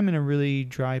 I'm in a really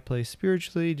dry place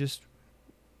spiritually, just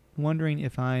wondering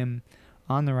if I'm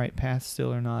on the right path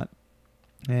still or not.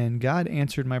 And God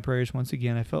answered my prayers once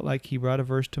again. I felt like he brought a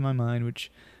verse to my mind,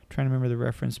 which I'm trying to remember the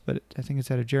reference, but I think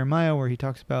it's out of Jeremiah, where he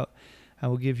talks about, I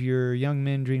will give your young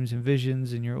men dreams and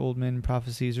visions and your old men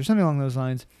prophecies, or something along those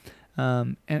lines.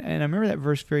 And I remember that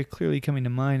verse very clearly coming to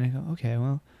mind. I go, okay,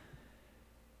 well,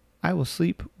 I will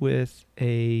sleep with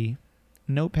a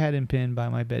notepad and pen by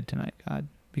my bed tonight, God,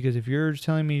 because if you're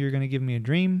telling me you're going to give me a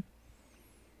dream,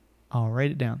 I'll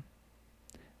write it down.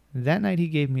 That night he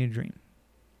gave me a dream.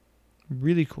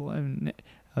 Really cool.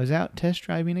 I was out test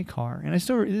driving a car, and this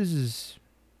is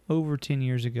over 10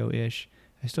 years ago-ish.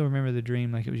 I still remember the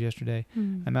dream like it was yesterday.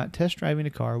 I'm out test driving a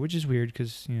car, which is weird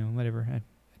because, whatever. I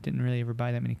didn't really ever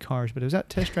buy that many cars, but I was out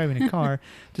test driving a car,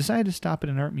 decided to stop at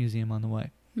an art museum on the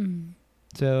way.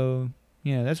 So,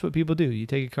 that's what people do. You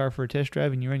take a car for a test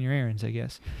drive and you run your errands, I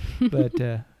guess. But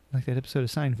like that episode of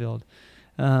Seinfeld.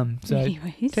 So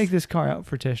anyways, I take this car out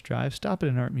for a test drive, stop at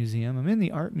an art museum. I'm in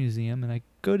the art museum, and I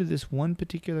go to this one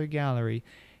particular gallery.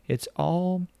 It's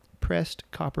all pressed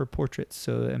copper portraits.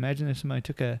 So imagine if somebody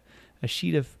took a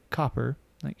sheet of copper,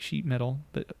 like sheet metal,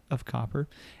 but of copper,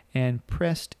 and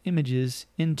pressed images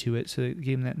into it. So it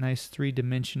gave them that nice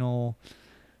 3-dimensional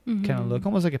kind of look,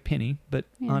 almost like a penny, but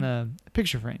on a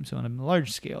picture frame. So on a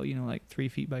large scale, like 3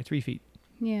 feet by 3 feet.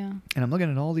 Yeah. And I'm looking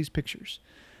at all these pictures,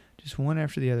 just one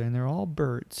after the other, and they're all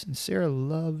birds. And Sarah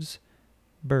loves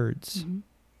birds.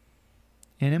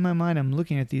 And in my mind, I'm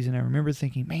looking at these, and I remember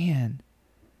thinking, man,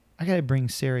 I got to bring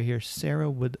Sarah here. Sarah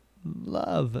would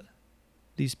love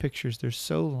these pictures. They're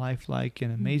so lifelike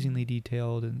and amazingly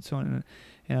detailed and so on.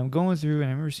 And I'm going through, and I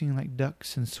remember seeing like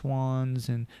ducks and swans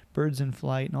and birds in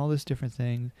flight and all this different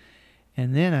things.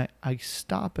 And then I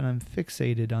stop and I'm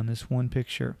fixated on this one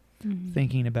picture,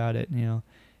 thinking about it, and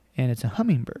it's a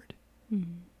hummingbird.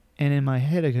 And in my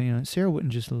head, I go, Sarah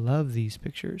wouldn't just love these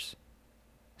pictures.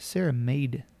 Sarah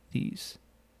made these.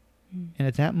 And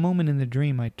at that moment in the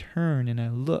dream, I turn and I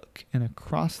look, and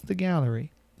across the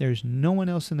gallery, there's no one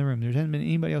else in the room. There hasn't been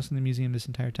anybody else in the museum this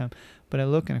entire time. But I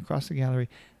look, and across the gallery,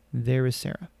 there is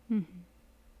Sarah.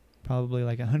 Probably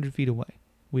like 100 feet away.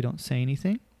 We don't say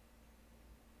anything.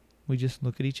 We just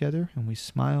look at each other, and we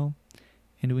smile,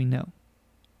 and we know.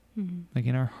 Like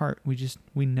in our heart,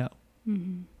 we know.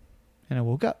 And I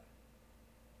woke up.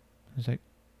 I was like,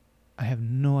 I have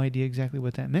no idea exactly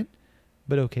what that meant.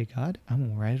 But okay, God, I'm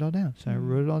going to write it all down. So I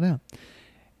wrote it all down.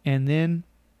 And then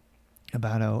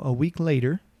about a week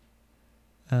later,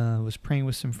 I was praying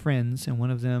with some friends, and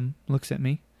one of them looks at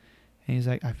me, and he's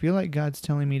like, I feel like God's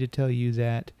telling me to tell you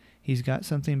that he's got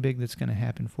something big that's going to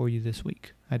happen for you this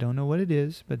week. I don't know what it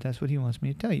is, but that's what he wants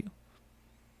me to tell you.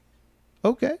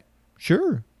 Okay,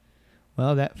 sure.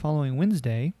 Well, that following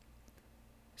Wednesday,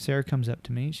 Sarah comes up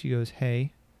to me. She goes,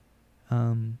 hey,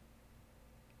 I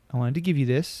wanted to give you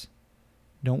this.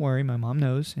 Don't worry, my mom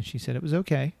knows. And she said it was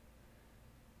okay.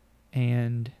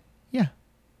 And yeah.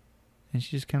 And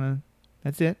she just kind of,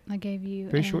 that's it. I gave you...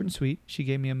 Very short and sweet. She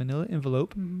gave me a manila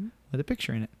envelope with a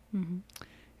picture in it. And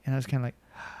I was kind of like,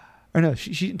 or no,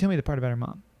 she didn't tell me the part about her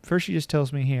mom. First she just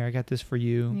tells me, here, I got this for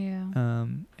you. Yeah.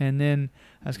 And then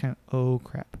I was kind of, oh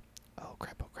crap.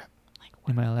 Like,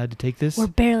 am I allowed to take this? We're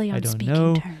barely on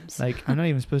speaking terms. Like, I'm not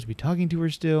even supposed to be talking to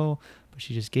her still, but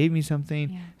she just gave me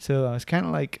something. Yeah. So I was kind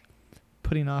of like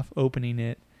putting off opening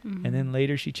it. And then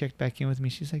later she checked back in with me.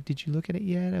 She's like, did you look at it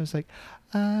yet? I was like,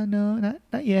 no,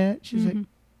 not yet. She's like,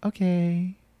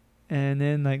 okay. And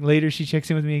then like later she checks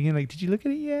in with me again, like, did you look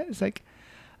at it yet? It's like,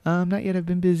 not yet. I've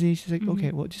been busy. She's like,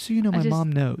 okay, well, just so you know, my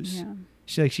mom knows.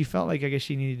 Yeah. She felt like, I guess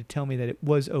she needed to tell me that it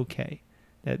was okay,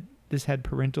 that this had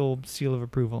parental seal of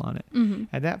approval on it.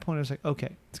 At that point, I was like,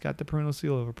 okay, it's got the parental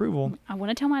seal of approval. I want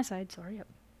to tell my side. Sorry.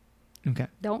 Okay.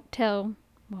 Don't tell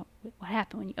what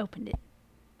happened when you opened it.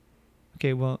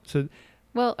 Okay, well,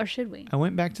 or should we? I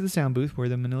went back to the sound booth where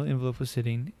the manila envelope was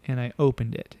sitting, and I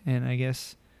opened it. And I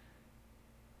guess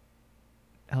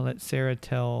I'll let Sarah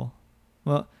tell.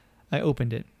 Well, I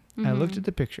opened it. I looked at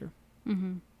the picture.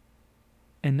 And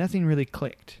nothing really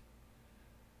clicked.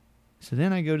 So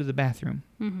then I go to the bathroom.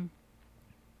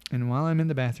 And while I'm in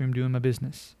the bathroom doing my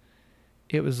business,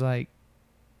 it was like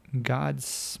God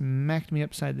smacked me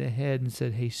upside the head and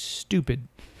said, hey, stupid,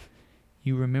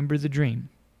 you remember the dream.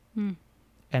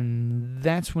 And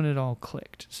that's when it all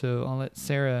clicked. So I'll let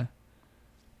Sarah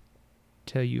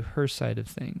tell you her side of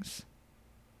things.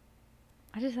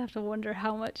 I just have to wonder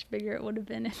how much bigger it would have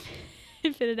been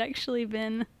if it had actually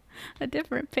been a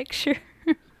different picture.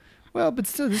 Well, but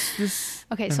still, this.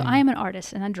 Okay, so I am an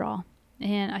artist, and I draw,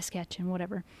 and I sketch, and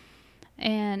whatever.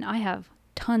 And I have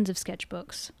tons of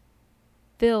sketchbooks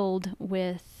filled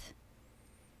with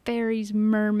fairies,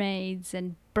 mermaids,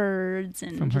 and birds,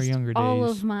 and from her younger days, all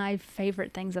of my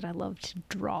favorite things that I love to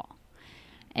draw.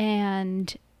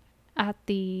 And at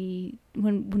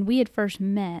when we had first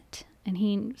met, and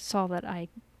he saw that I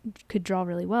could draw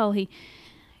really well,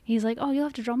 he's like, oh, you'll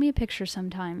have to draw me a picture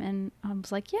sometime. And I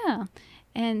was like, yeah.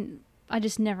 And I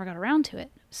just never got around to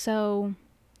it. So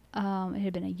it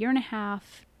had been a year and a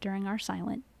half during our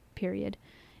silent period,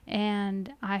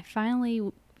 and I finally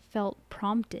felt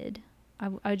prompted. I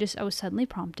was suddenly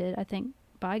prompted, I think,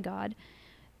 by God,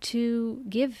 to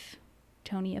give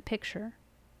Tony a picture.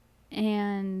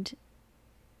 And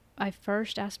I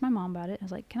first asked my mom about it. I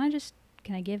was like, can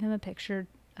I give him a picture,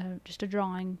 just a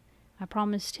drawing? I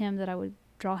promised him that I would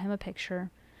draw him a picture.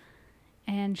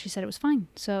 And she said it was fine.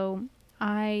 So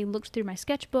I looked through my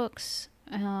sketchbooks.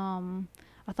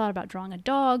 I thought about drawing a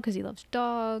dog because he loves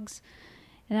dogs.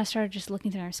 And I started just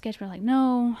looking through our sketchbook, like,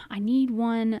 no, I need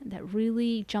one that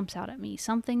really jumps out at me.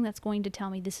 Something that's going to tell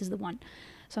me this is the one.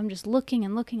 So I'm just looking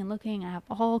and looking and looking. I have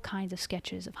all kinds of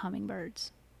sketches of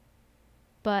hummingbirds.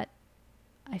 But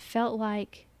I felt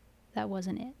like that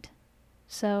wasn't it.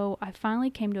 So I finally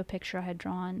came to a picture I had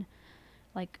drawn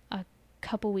like a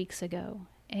couple weeks ago.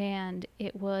 And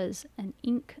it was an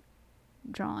ink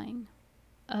drawing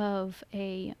of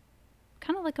a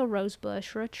kind of like a rose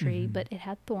bush or a tree, but it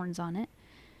had thorns on it.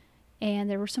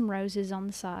 And there were some roses on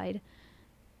the side.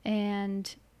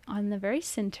 And on the very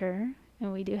center,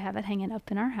 and we do have it hanging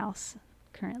up in our house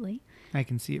currently. I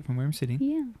can see it from where I'm sitting.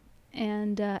 Yeah.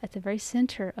 And at the very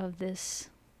center of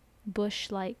this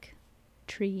bush-like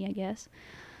tree, I guess,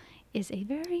 is a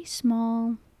very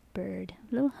small bird,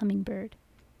 a little hummingbird.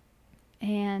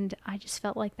 And I just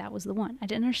felt like that was the one. I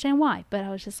didn't understand why, but I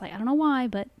was just like, I don't know why,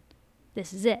 but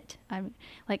this is it. I'm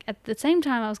like, at the same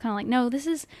time, I was kind of like, no, this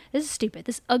is stupid.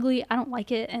 This is ugly. I don't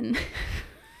like it. And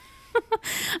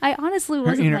I honestly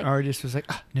wasn't Her inner like, artist was like,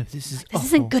 no, this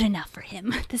isn't good enough for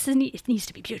him. It needs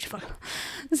to be beautiful.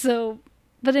 So,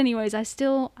 but anyways,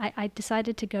 I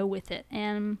decided to go with it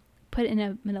and put it in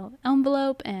a little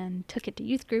envelope and took it to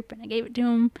youth group and I gave it to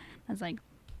him. I was like,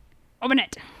 open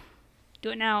it.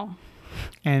 Do it now.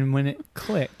 And when it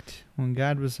clicked, when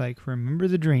God was like, remember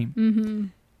the dream. Mm-hmm.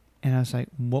 And I was like,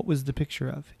 what was the picture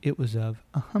of? It was of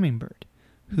a hummingbird.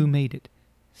 Who made it?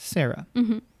 Sarah.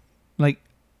 Mm-hmm. Like,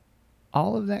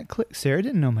 all of that clicked. Sarah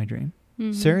didn't know my dream.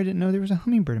 Mm-hmm. Sarah didn't know there was a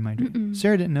hummingbird in my dream. Mm-mm.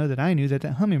 Sarah didn't know that I knew that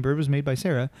hummingbird was made by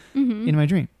Sarah Mm-hmm. in my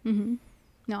dream. Mm-hmm.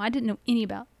 No, I didn't know any of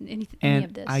this.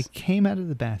 And I came out of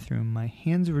the bathroom. My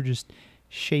hands were just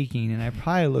shaking, and I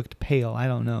probably looked pale. I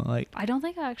don't know. Like, I don't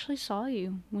think I actually saw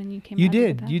you when you came you out of the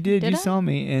did. bathroom. You did. You I? saw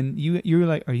me, and you were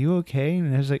like, "Are you okay?"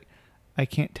 And I was like, "I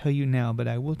can't tell you now, but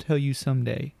I will tell you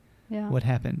someday what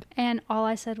happened." And all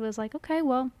I said was like, "Okay,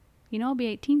 well, I'll be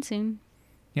 18 soon."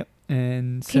 Yep.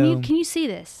 And so Can you see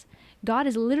this? God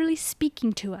is literally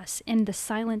speaking to us in the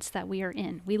silence that we are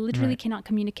in. We literally cannot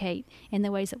communicate in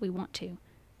the ways that we want to.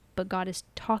 But God is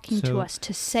talking to us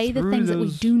to say the things that we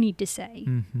do need to say.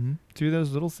 Mm-hmm. Through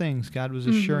those little things, God was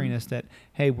assuring us that,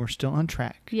 hey, we're still on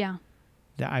track. Yeah.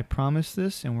 That I promised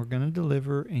this and we're going to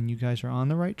deliver and you guys are on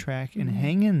the right track and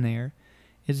hang in there.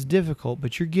 It's difficult,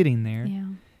 but you're getting there. Yeah.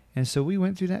 And so we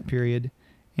went through that period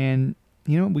and,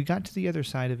 we got to the other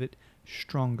side of it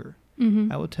stronger.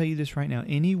 Mm-hmm. I will tell you this right now.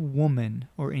 Any woman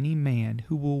or any man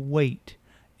who will wait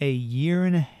a year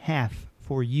and a half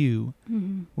for you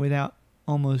without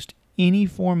almost any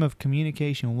form of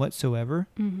communication whatsoever,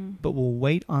 but will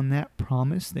wait on that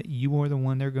promise that you are the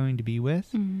one they're going to be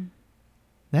with,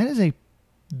 that is a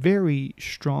very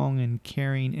strong and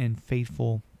caring and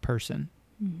faithful person.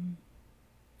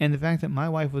 And the fact that my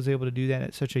wife was able to do that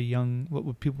at such a young,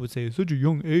 what people would say is such a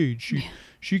young age,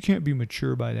 she can't be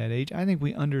mature by that age. I think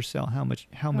we undersell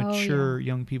how mature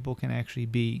young people can actually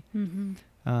be.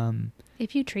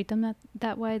 If you treat them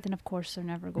that way, then of course they're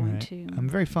never going to. I'm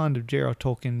very fond of J.R.R.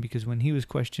 Tolkien because when he was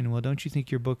questioned, well, don't you think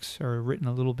your books are written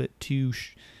a little bit too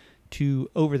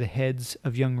over the heads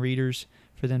of young readers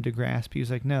for them to grasp? He was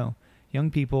like, no,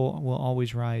 young people will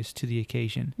always rise to the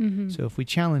occasion. So if we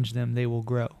challenge them, they will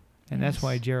grow. And that's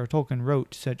why J.R.R. Tolkien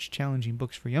wrote such challenging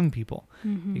books for young people,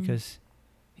 because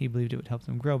he believed it would help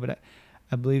them grow. But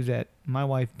I believe that my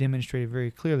wife demonstrated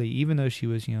very clearly, even though she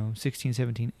was, 16,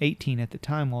 17, 18 at the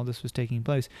time all this was taking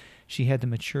place, she had the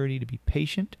maturity to be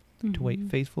patient, to wait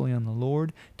faithfully on the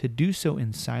Lord, to do so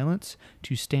in silence,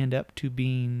 to stand up to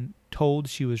being told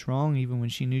she was wrong even when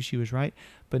she knew she was right,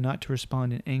 but not to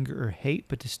respond in anger or hate,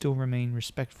 but to still remain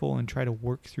respectful and try to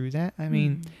work through that. I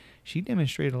mean, she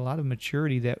demonstrated a lot of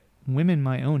maturity that women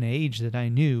my own age that I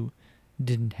knew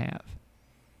didn't have.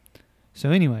 So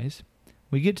anyways,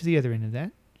 we get to the other end of that.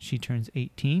 She turns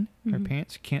 18. Her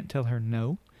parents can't tell her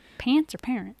no. Pants or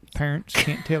parents? Parents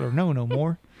can't tell her no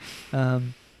more.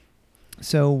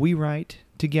 So we write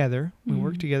together. We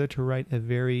work together to write a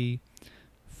very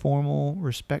formal,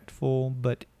 respectful,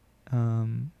 but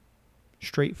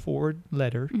straightforward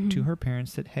letter to her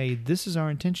parents that, hey, this is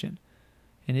our intention,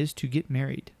 and is to get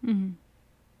married.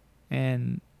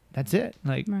 And that's it.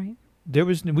 Like,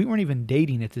 we weren't even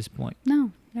dating at this point.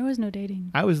 No, there was no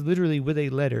dating. I was literally with a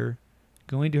letter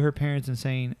going to her parents and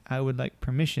saying, I would like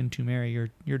permission to marry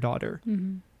your daughter.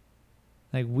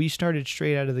 Like, we started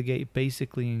straight out of the gate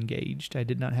basically engaged. I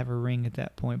did not have a ring at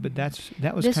that point, but that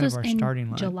was kind of our starting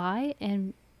line. July,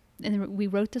 and we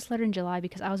wrote this letter in July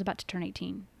because I was about to turn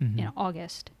 18 in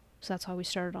August. So that's why we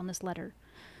started on this letter.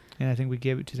 And I think we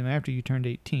gave it to them after you turned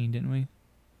 18, didn't we?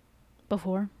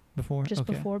 Before. Just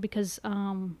before, because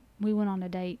we went on a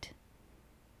date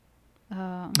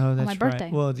on my birthday.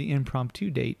 Right. Well, the impromptu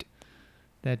date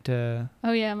that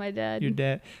oh yeah, my dad. Your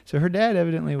dad. So her dad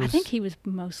evidently was, I think he was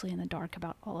mostly in the dark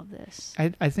about all of this.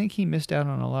 I think he missed out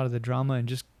on a lot of the drama and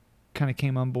just kind of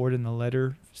came on board in the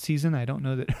letter season. I don't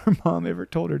know that her mom ever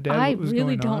told her dad what was going on.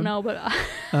 I really don't know, but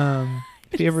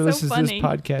if he ever listens to this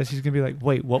podcast, he's going to be like,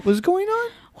 wait, what was going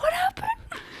on? What happened?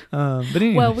 But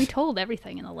anyways, well, we told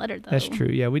everything in the letter, though. That's true.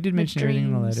 Yeah, we did mention everything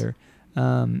in the letter.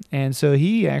 And so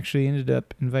he actually ended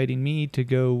up inviting me to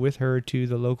go with her to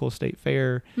the local state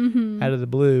fair out of the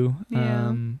blue.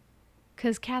 Yeah.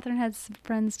 Because Catherine had some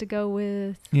friends to go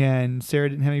with. Yeah, and Sarah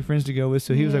didn't have any friends to go with,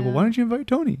 so he was like, well, why don't you invite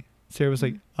Tony? Sarah was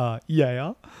like,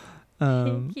 yeah.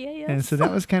 Yes. And so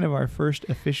that was kind of our first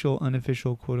official,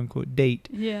 unofficial, quote unquote, date.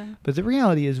 Yeah. But the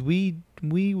reality is we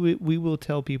will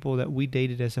tell people that we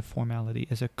dated as a formality,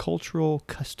 as a cultural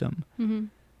custom.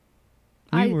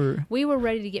 Mm-hmm. We were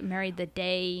ready to get married the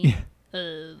day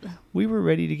of. We were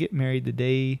ready to get married the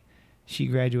day she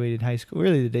graduated high school.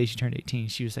 Really, the day she turned 18.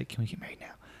 She was like, "Can we get married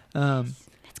now?"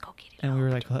 Let's go get it. And we were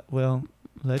like, "Well,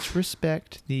 let's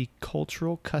respect the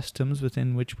cultural customs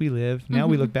within which we live." Now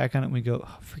we look back on it and we go,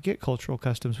 forget cultural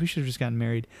customs. We should have just gotten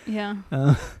married. Yeah.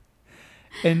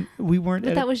 And we weren't.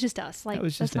 But that was just us. Like, that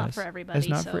was just that's not us. for everybody.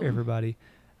 That's not for everybody.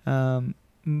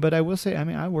 But I will say, I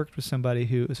mean, I worked with somebody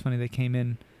who, it was funny, they came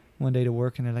in one day to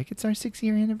work and they're like, "It's our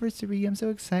 6-year anniversary. I'm so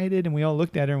excited." And we all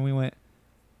looked at her and we went,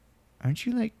 "Aren't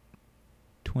you like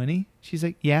 20? She's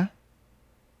like, "Yeah."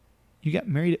 "You got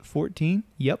married at 14?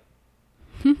 "Yep."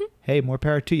 Hey, more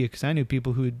power to you, because I knew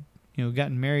people who had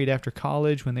gotten married after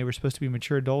college when they were supposed to be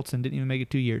mature adults and didn't even make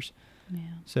it 2 years. Yeah.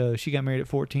 So she got married at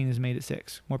 14, is made at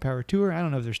 6. More power to her. I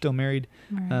don't know if they're still married,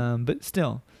 Right. but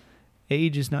still,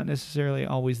 age is not necessarily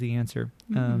always the answer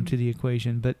to the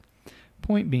equation. But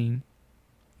point being,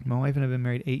 my wife and I have been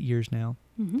married 8 years now.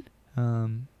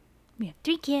 Mm-hmm. We have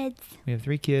 3 kids. We have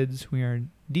 3 kids. We are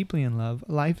deeply in love.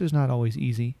 Life is not always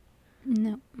easy.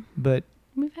 No. But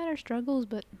we've had our struggles,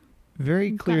 but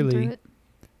very we've gotten through clearly, it.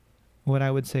 what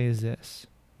I would say is this.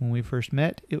 When we first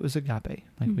met, it was agape,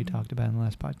 like we Mhm. talked about in the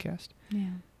last podcast.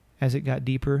 Yeah. As it got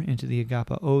deeper into the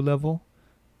agapao level,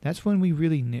 that's when we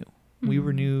really knew.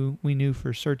 Mhm. We knew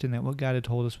for certain that what God had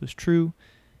told us was true.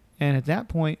 And at that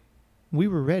point, we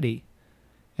were ready.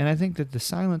 And I think that the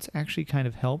silence actually kind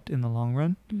of helped in the long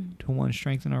run to, 1,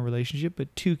 strengthen our relationship,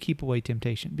 but 2, keep away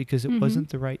temptation, because it wasn't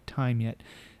the right time yet.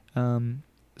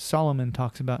 Solomon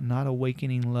talks about not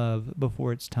awakening love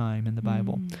before it's time in the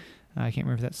Bible. I can't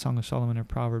remember if that's Song of Solomon or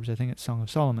Proverbs. I think it's Song of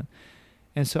Solomon.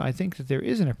 And so I think that there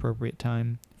is an appropriate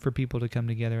time for people to come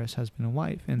together as husband and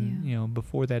wife. And,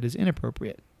 before that is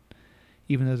inappropriate.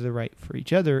 Even though they're right for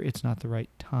each other, it's not the right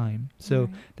time. So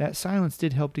that silence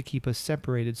did help to keep us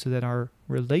separated so that our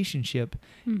relationship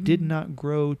did not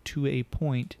grow to a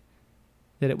point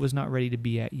that it was not ready to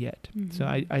be at yet. So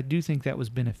I do think that was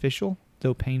beneficial.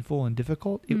 Though painful and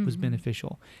difficult, it was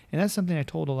beneficial. And that's something I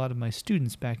told a lot of my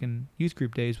students back in youth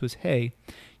group days was, hey,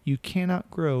 you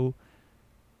cannot grow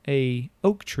a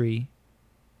oak tree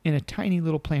in a tiny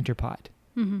little planter pot.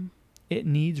 It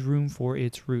needs room for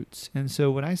its roots. And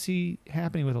so what I see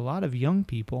happening with a lot of young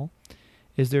people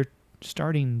is they're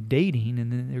starting dating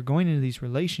and then they're going into these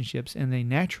relationships and they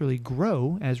naturally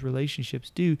grow, as relationships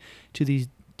do, to these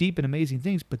deep and amazing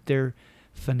things, but they're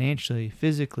financially,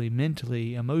 physically,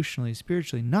 mentally, emotionally,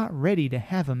 spiritually not ready to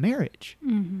have a marriage.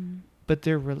 But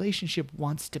their relationship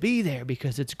wants to be there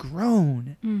because it's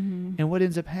grown. And what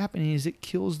ends up happening is it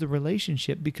kills the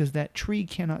relationship because that tree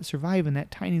cannot survive in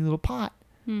that tiny little pot.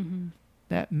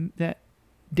 That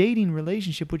dating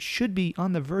relationship, which should be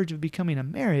on the verge of becoming a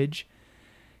marriage,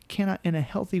 cannot in a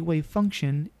healthy way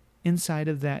function inside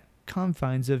of that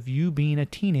confines of you being a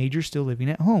teenager still living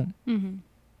at home.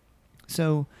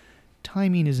 So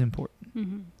timing is important.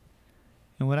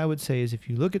 And what I would say is if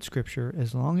you look at Scripture,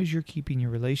 as long as you're keeping your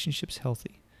relationships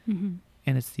healthy and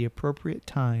it's the appropriate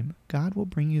time, God will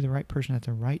bring you the right person at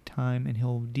the right time and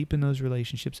he'll deepen those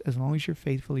relationships as long as you're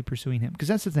faithfully pursuing him. Because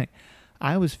that's the thing.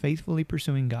 I was faithfully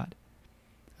pursuing God.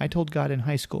 I told God in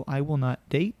high school, I will not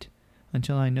date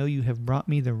until I know you have brought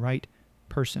me the right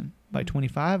person. By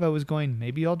 25, I was going,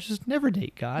 maybe I'll just never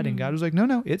date God. And God was like,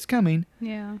 no, it's coming.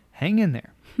 Yeah. Hang in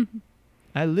there.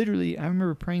 I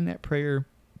remember praying that prayer.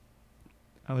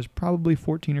 I was probably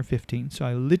 14 or 15. So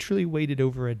I literally waited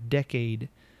over a decade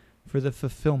for the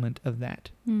fulfillment of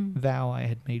that vow I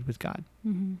had made with God.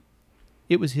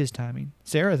 It was his timing.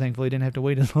 Sarah, thankfully, didn't have to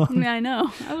wait as long. I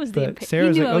know. I was the But Sarah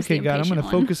was like, okay, God, I'm going to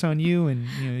one. focus on you and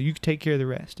you take care of the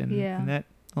rest. And that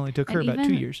only took her about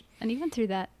 2 years. And even through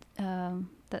that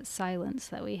that silence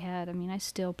that we had, I mean, I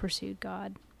still pursued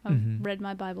God. I read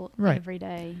my Bible every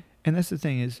day. And that's the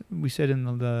thing is, we said in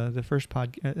the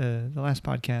last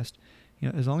podcast,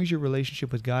 as long as your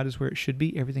relationship with God is where it should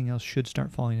be, everything else should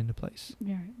start falling into place.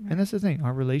 Right. And that's the thing.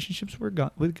 Our relationships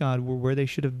with God were where they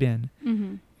should have been.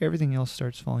 Everything else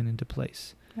starts falling into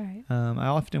place. Right. I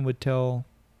often would tell,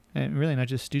 and really not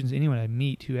just students, anyone I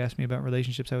meet who ask me about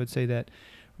relationships, I would say that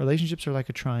relationships are like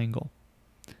a triangle.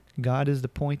 God is the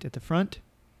point at the front.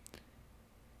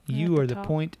 You are the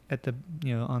point at the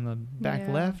on the back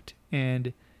left,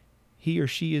 and he or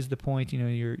she is the point.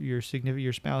 Your significant,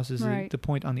 your spouse is the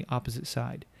point on the opposite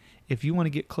side. If you want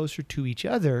to get closer to each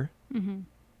other,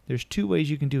 there's 2 ways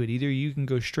you can do it. Either you can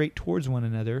go straight towards one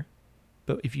another,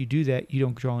 But if you do that, you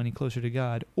don't draw any closer to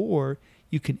God. Or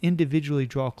you can individually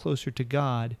draw closer to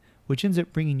God, which ends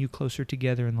up bringing you closer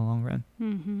together in the long run.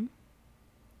 Mm-hmm.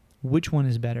 Which one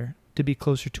is better? To be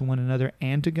closer to one another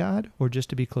and to God, or just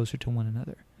to be closer to one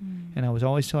another? And I was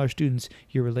always tell our students,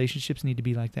 your relationships need to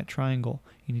be like that triangle.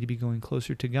 You need to be going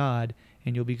closer to God,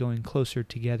 and you'll be going closer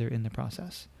together in the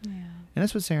process. Yeah. And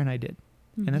that's what Sarah and I did.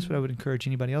 And that's what I would encourage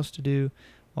anybody else to do,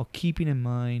 while keeping in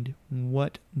mind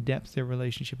what depth their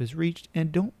relationship has reached.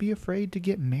 And don't be afraid to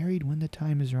get married when the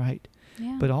time is right.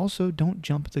 Yeah. But also don't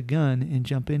jump the gun and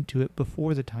jump into it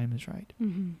before the time is right.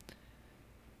 Mm-hmm.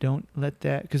 Don't let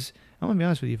that, because I'm going to be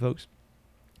honest with you folks,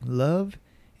 love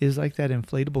is like that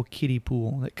inflatable kiddie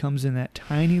pool that comes in that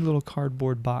tiny little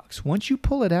cardboard box. Once you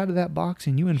pull it out of that box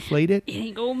and you inflate it, It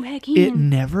ain't going back in. it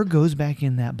never goes back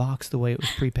in that box the way it was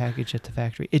prepackaged at the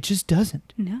factory. It just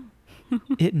doesn't. No.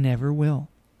 It never will.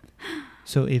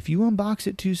 So if you unbox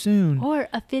it too soon, Or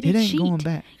a fitted it ain't sheet. going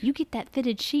back. You get that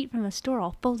fitted sheet from the store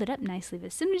all folded up nicely, but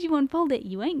as soon as you unfold it,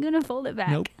 you ain't gonna fold it back.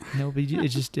 Nope.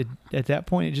 At that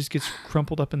point, it just gets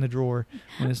crumpled up in the drawer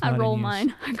when it's not I roll in use.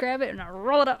 mine. I grab it and I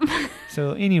roll it up.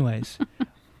 So anyways,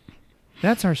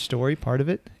 that's our story, part of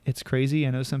it. It's crazy.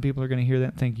 I know some people are going to hear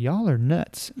that and think, y'all are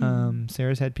nuts.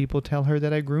 Sarah's had people tell her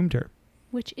that I groomed her.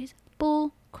 Which is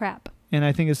bull crap. And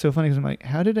I think it's so funny because I'm like,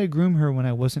 how did I groom her when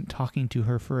I wasn't talking to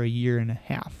her for a year and a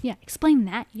half? Yeah, explain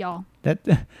that, y'all.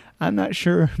 I'm not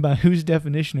sure by whose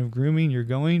definition of grooming you're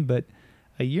going, but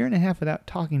a year and a half without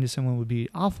talking to someone would be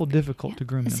awful difficult to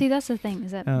groom them. See, that's the thing,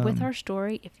 is that with our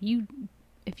story, if you've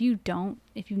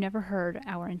never heard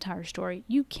our entire story,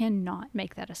 you cannot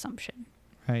make that assumption.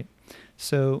 Right.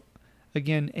 So,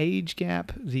 again, age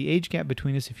gap, the age gap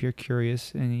between us, if you're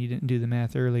curious and you didn't do the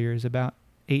math earlier, is about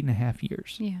 8.5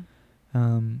 years. Yeah.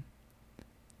 And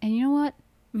you know what?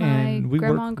 My and we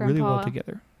grandma work and grandpa, really well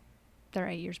together. They're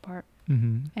 8 years apart.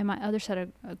 Mm-hmm. And my other set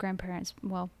of grandparents,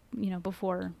 well,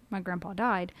 before my grandpa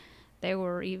died,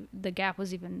 the gap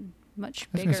was even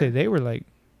much bigger. I was going to say, they were like...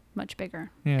 Much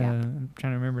bigger. Yeah, gap. I'm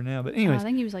trying to remember now. But anyways. I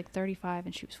think he was like 35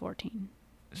 and she was 14.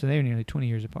 So they were nearly 20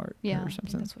 years apart. Yeah, or I something.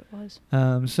 think that's what it was.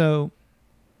 So,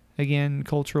 again,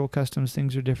 cultural customs,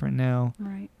 things are different now.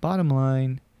 Right. Bottom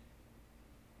line,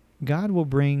 God will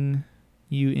bring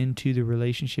you into the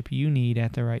relationship you need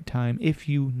at the right time if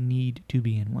you need to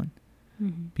be in one.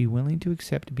 Mm-hmm. Be willing to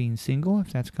accept being single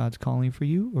if that's God's calling for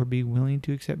you, or be willing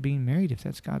to accept being married if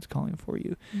that's God's calling for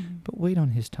you. Mm-hmm. But wait on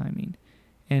His timing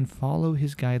and follow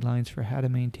His guidelines for how to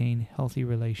maintain healthy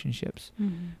relationships.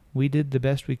 Mm-hmm. We did the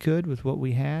best we could with what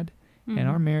we had, and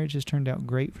our marriage has turned out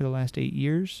great for the last 8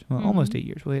 years. Well, almost 8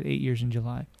 years. We had 8 years in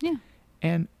July. Yeah.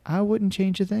 And I wouldn't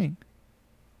change a thing,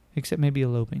 except maybe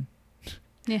eloping.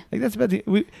 Yeah. Like that's about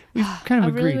we've kind of I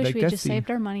agreed. really wish like we that's just saved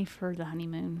our money for the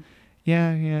honeymoon.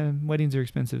 Yeah. Weddings are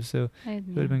expensive, so it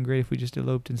would have been great if we just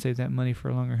eloped and saved that money for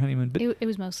a longer honeymoon. But it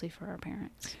was mostly for our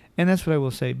parents. And that's what I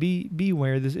will say.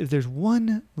 Beware. If there's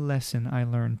one lesson I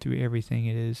learned through everything,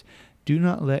 it is do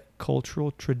not let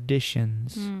cultural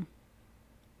traditions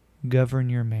govern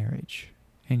your marriage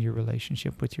and your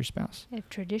relationship with your spouse. If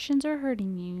traditions are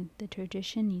hurting you, the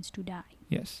tradition needs to die.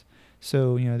 Yes.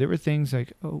 So, there were things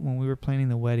like, when we were planning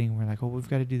the wedding, we're like, we've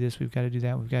got to do this, we've got to do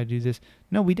that, we've got to do this.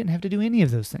 No, we didn't have to do any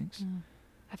of those things.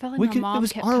 I felt like my mom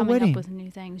kept coming up with new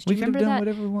things. Do you remember that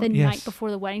the night before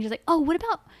the wedding? She's like, what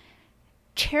about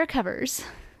chair covers?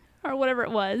 Or whatever it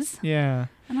was. Yeah.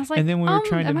 And I was like, and then we were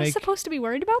trying to am I supposed to be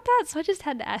worried about that? So I just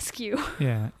had to ask you.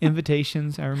 Yeah.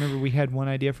 Invitations. I remember we had one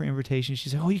idea for invitations. She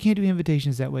said, you can't do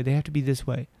invitations that way. They have to be this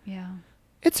way. Yeah.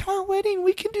 It's our wedding.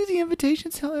 We can do the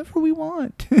invitations however we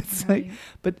want. It's right.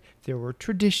 But there were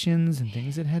traditions and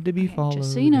things that had to be followed.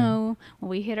 Just so you know, when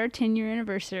we hit our 10-year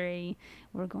anniversary,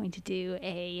 we're going to do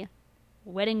a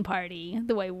wedding party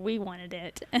the way we wanted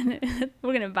it. And we're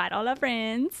going to invite all our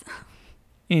friends.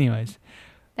 Anyways.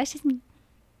 That's just me.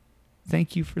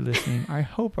 Thank you for listening. I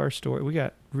hope our story... We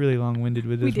got really long-winded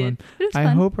with this one. It was I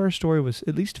fun. hope our story was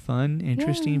at least fun,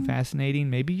 interesting, fascinating.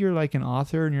 Maybe you're like an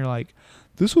author and you're like,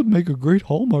 this would make a great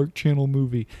Hallmark Channel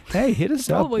movie. Hey, hit us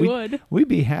up. Probably would. We'd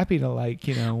be happy to work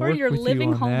or your with living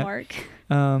you on Hallmark.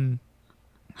 that.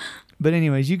 But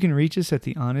anyways, you can reach us at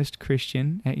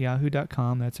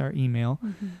thehonestchristian@yahoo.com. That's our email.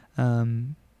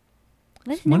 Mm-hmm.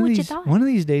 Let us know what you thought. One of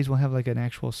these days we'll have like an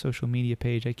actual social media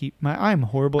page. I'm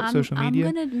horrible at social media.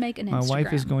 I'm going to make an Instagram. My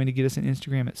wife is going to get us an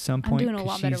Instagram at some point. I'm doing a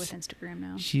lot better with Instagram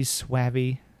now. She's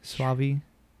suave,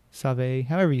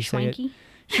 however you say it.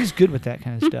 She's good with that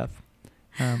kind of stuff.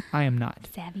 I am not.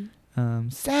 Savvy.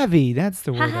 Savvy, that's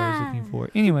the word I was looking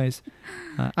for. Anyways,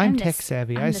 I'm tech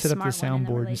savvy. I set up the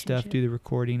soundboard and stuff, do the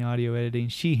recording, audio editing.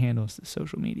 She handles the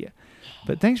social media.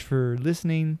 But thanks for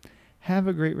listening. have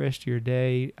a great rest of your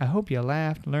day. I hope you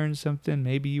laughed, learned something.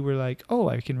 Maybe you were like, oh,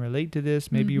 I can relate to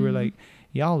this. Maybe you were like,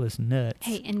 y'all is nuts.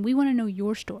 Hey, and we want to know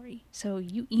your story. So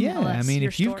you email us. I mean, your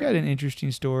if you've story. got an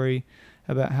interesting story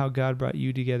about how God brought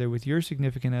you together with your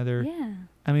significant other,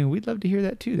 I mean, we'd love to hear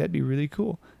that too. That'd be really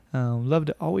cool. Love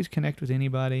to always connect with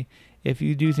anybody. If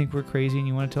you do think we're crazy and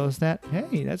you want to tell us that,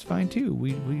 hey, that's fine too.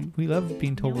 We love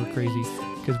being told we're crazy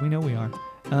because we know we are.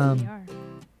 We are.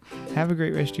 Have a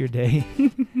great rest of your day.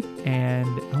 And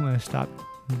I'm going to stop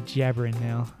jabbering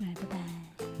now.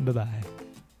 Bye-bye. Bye-bye.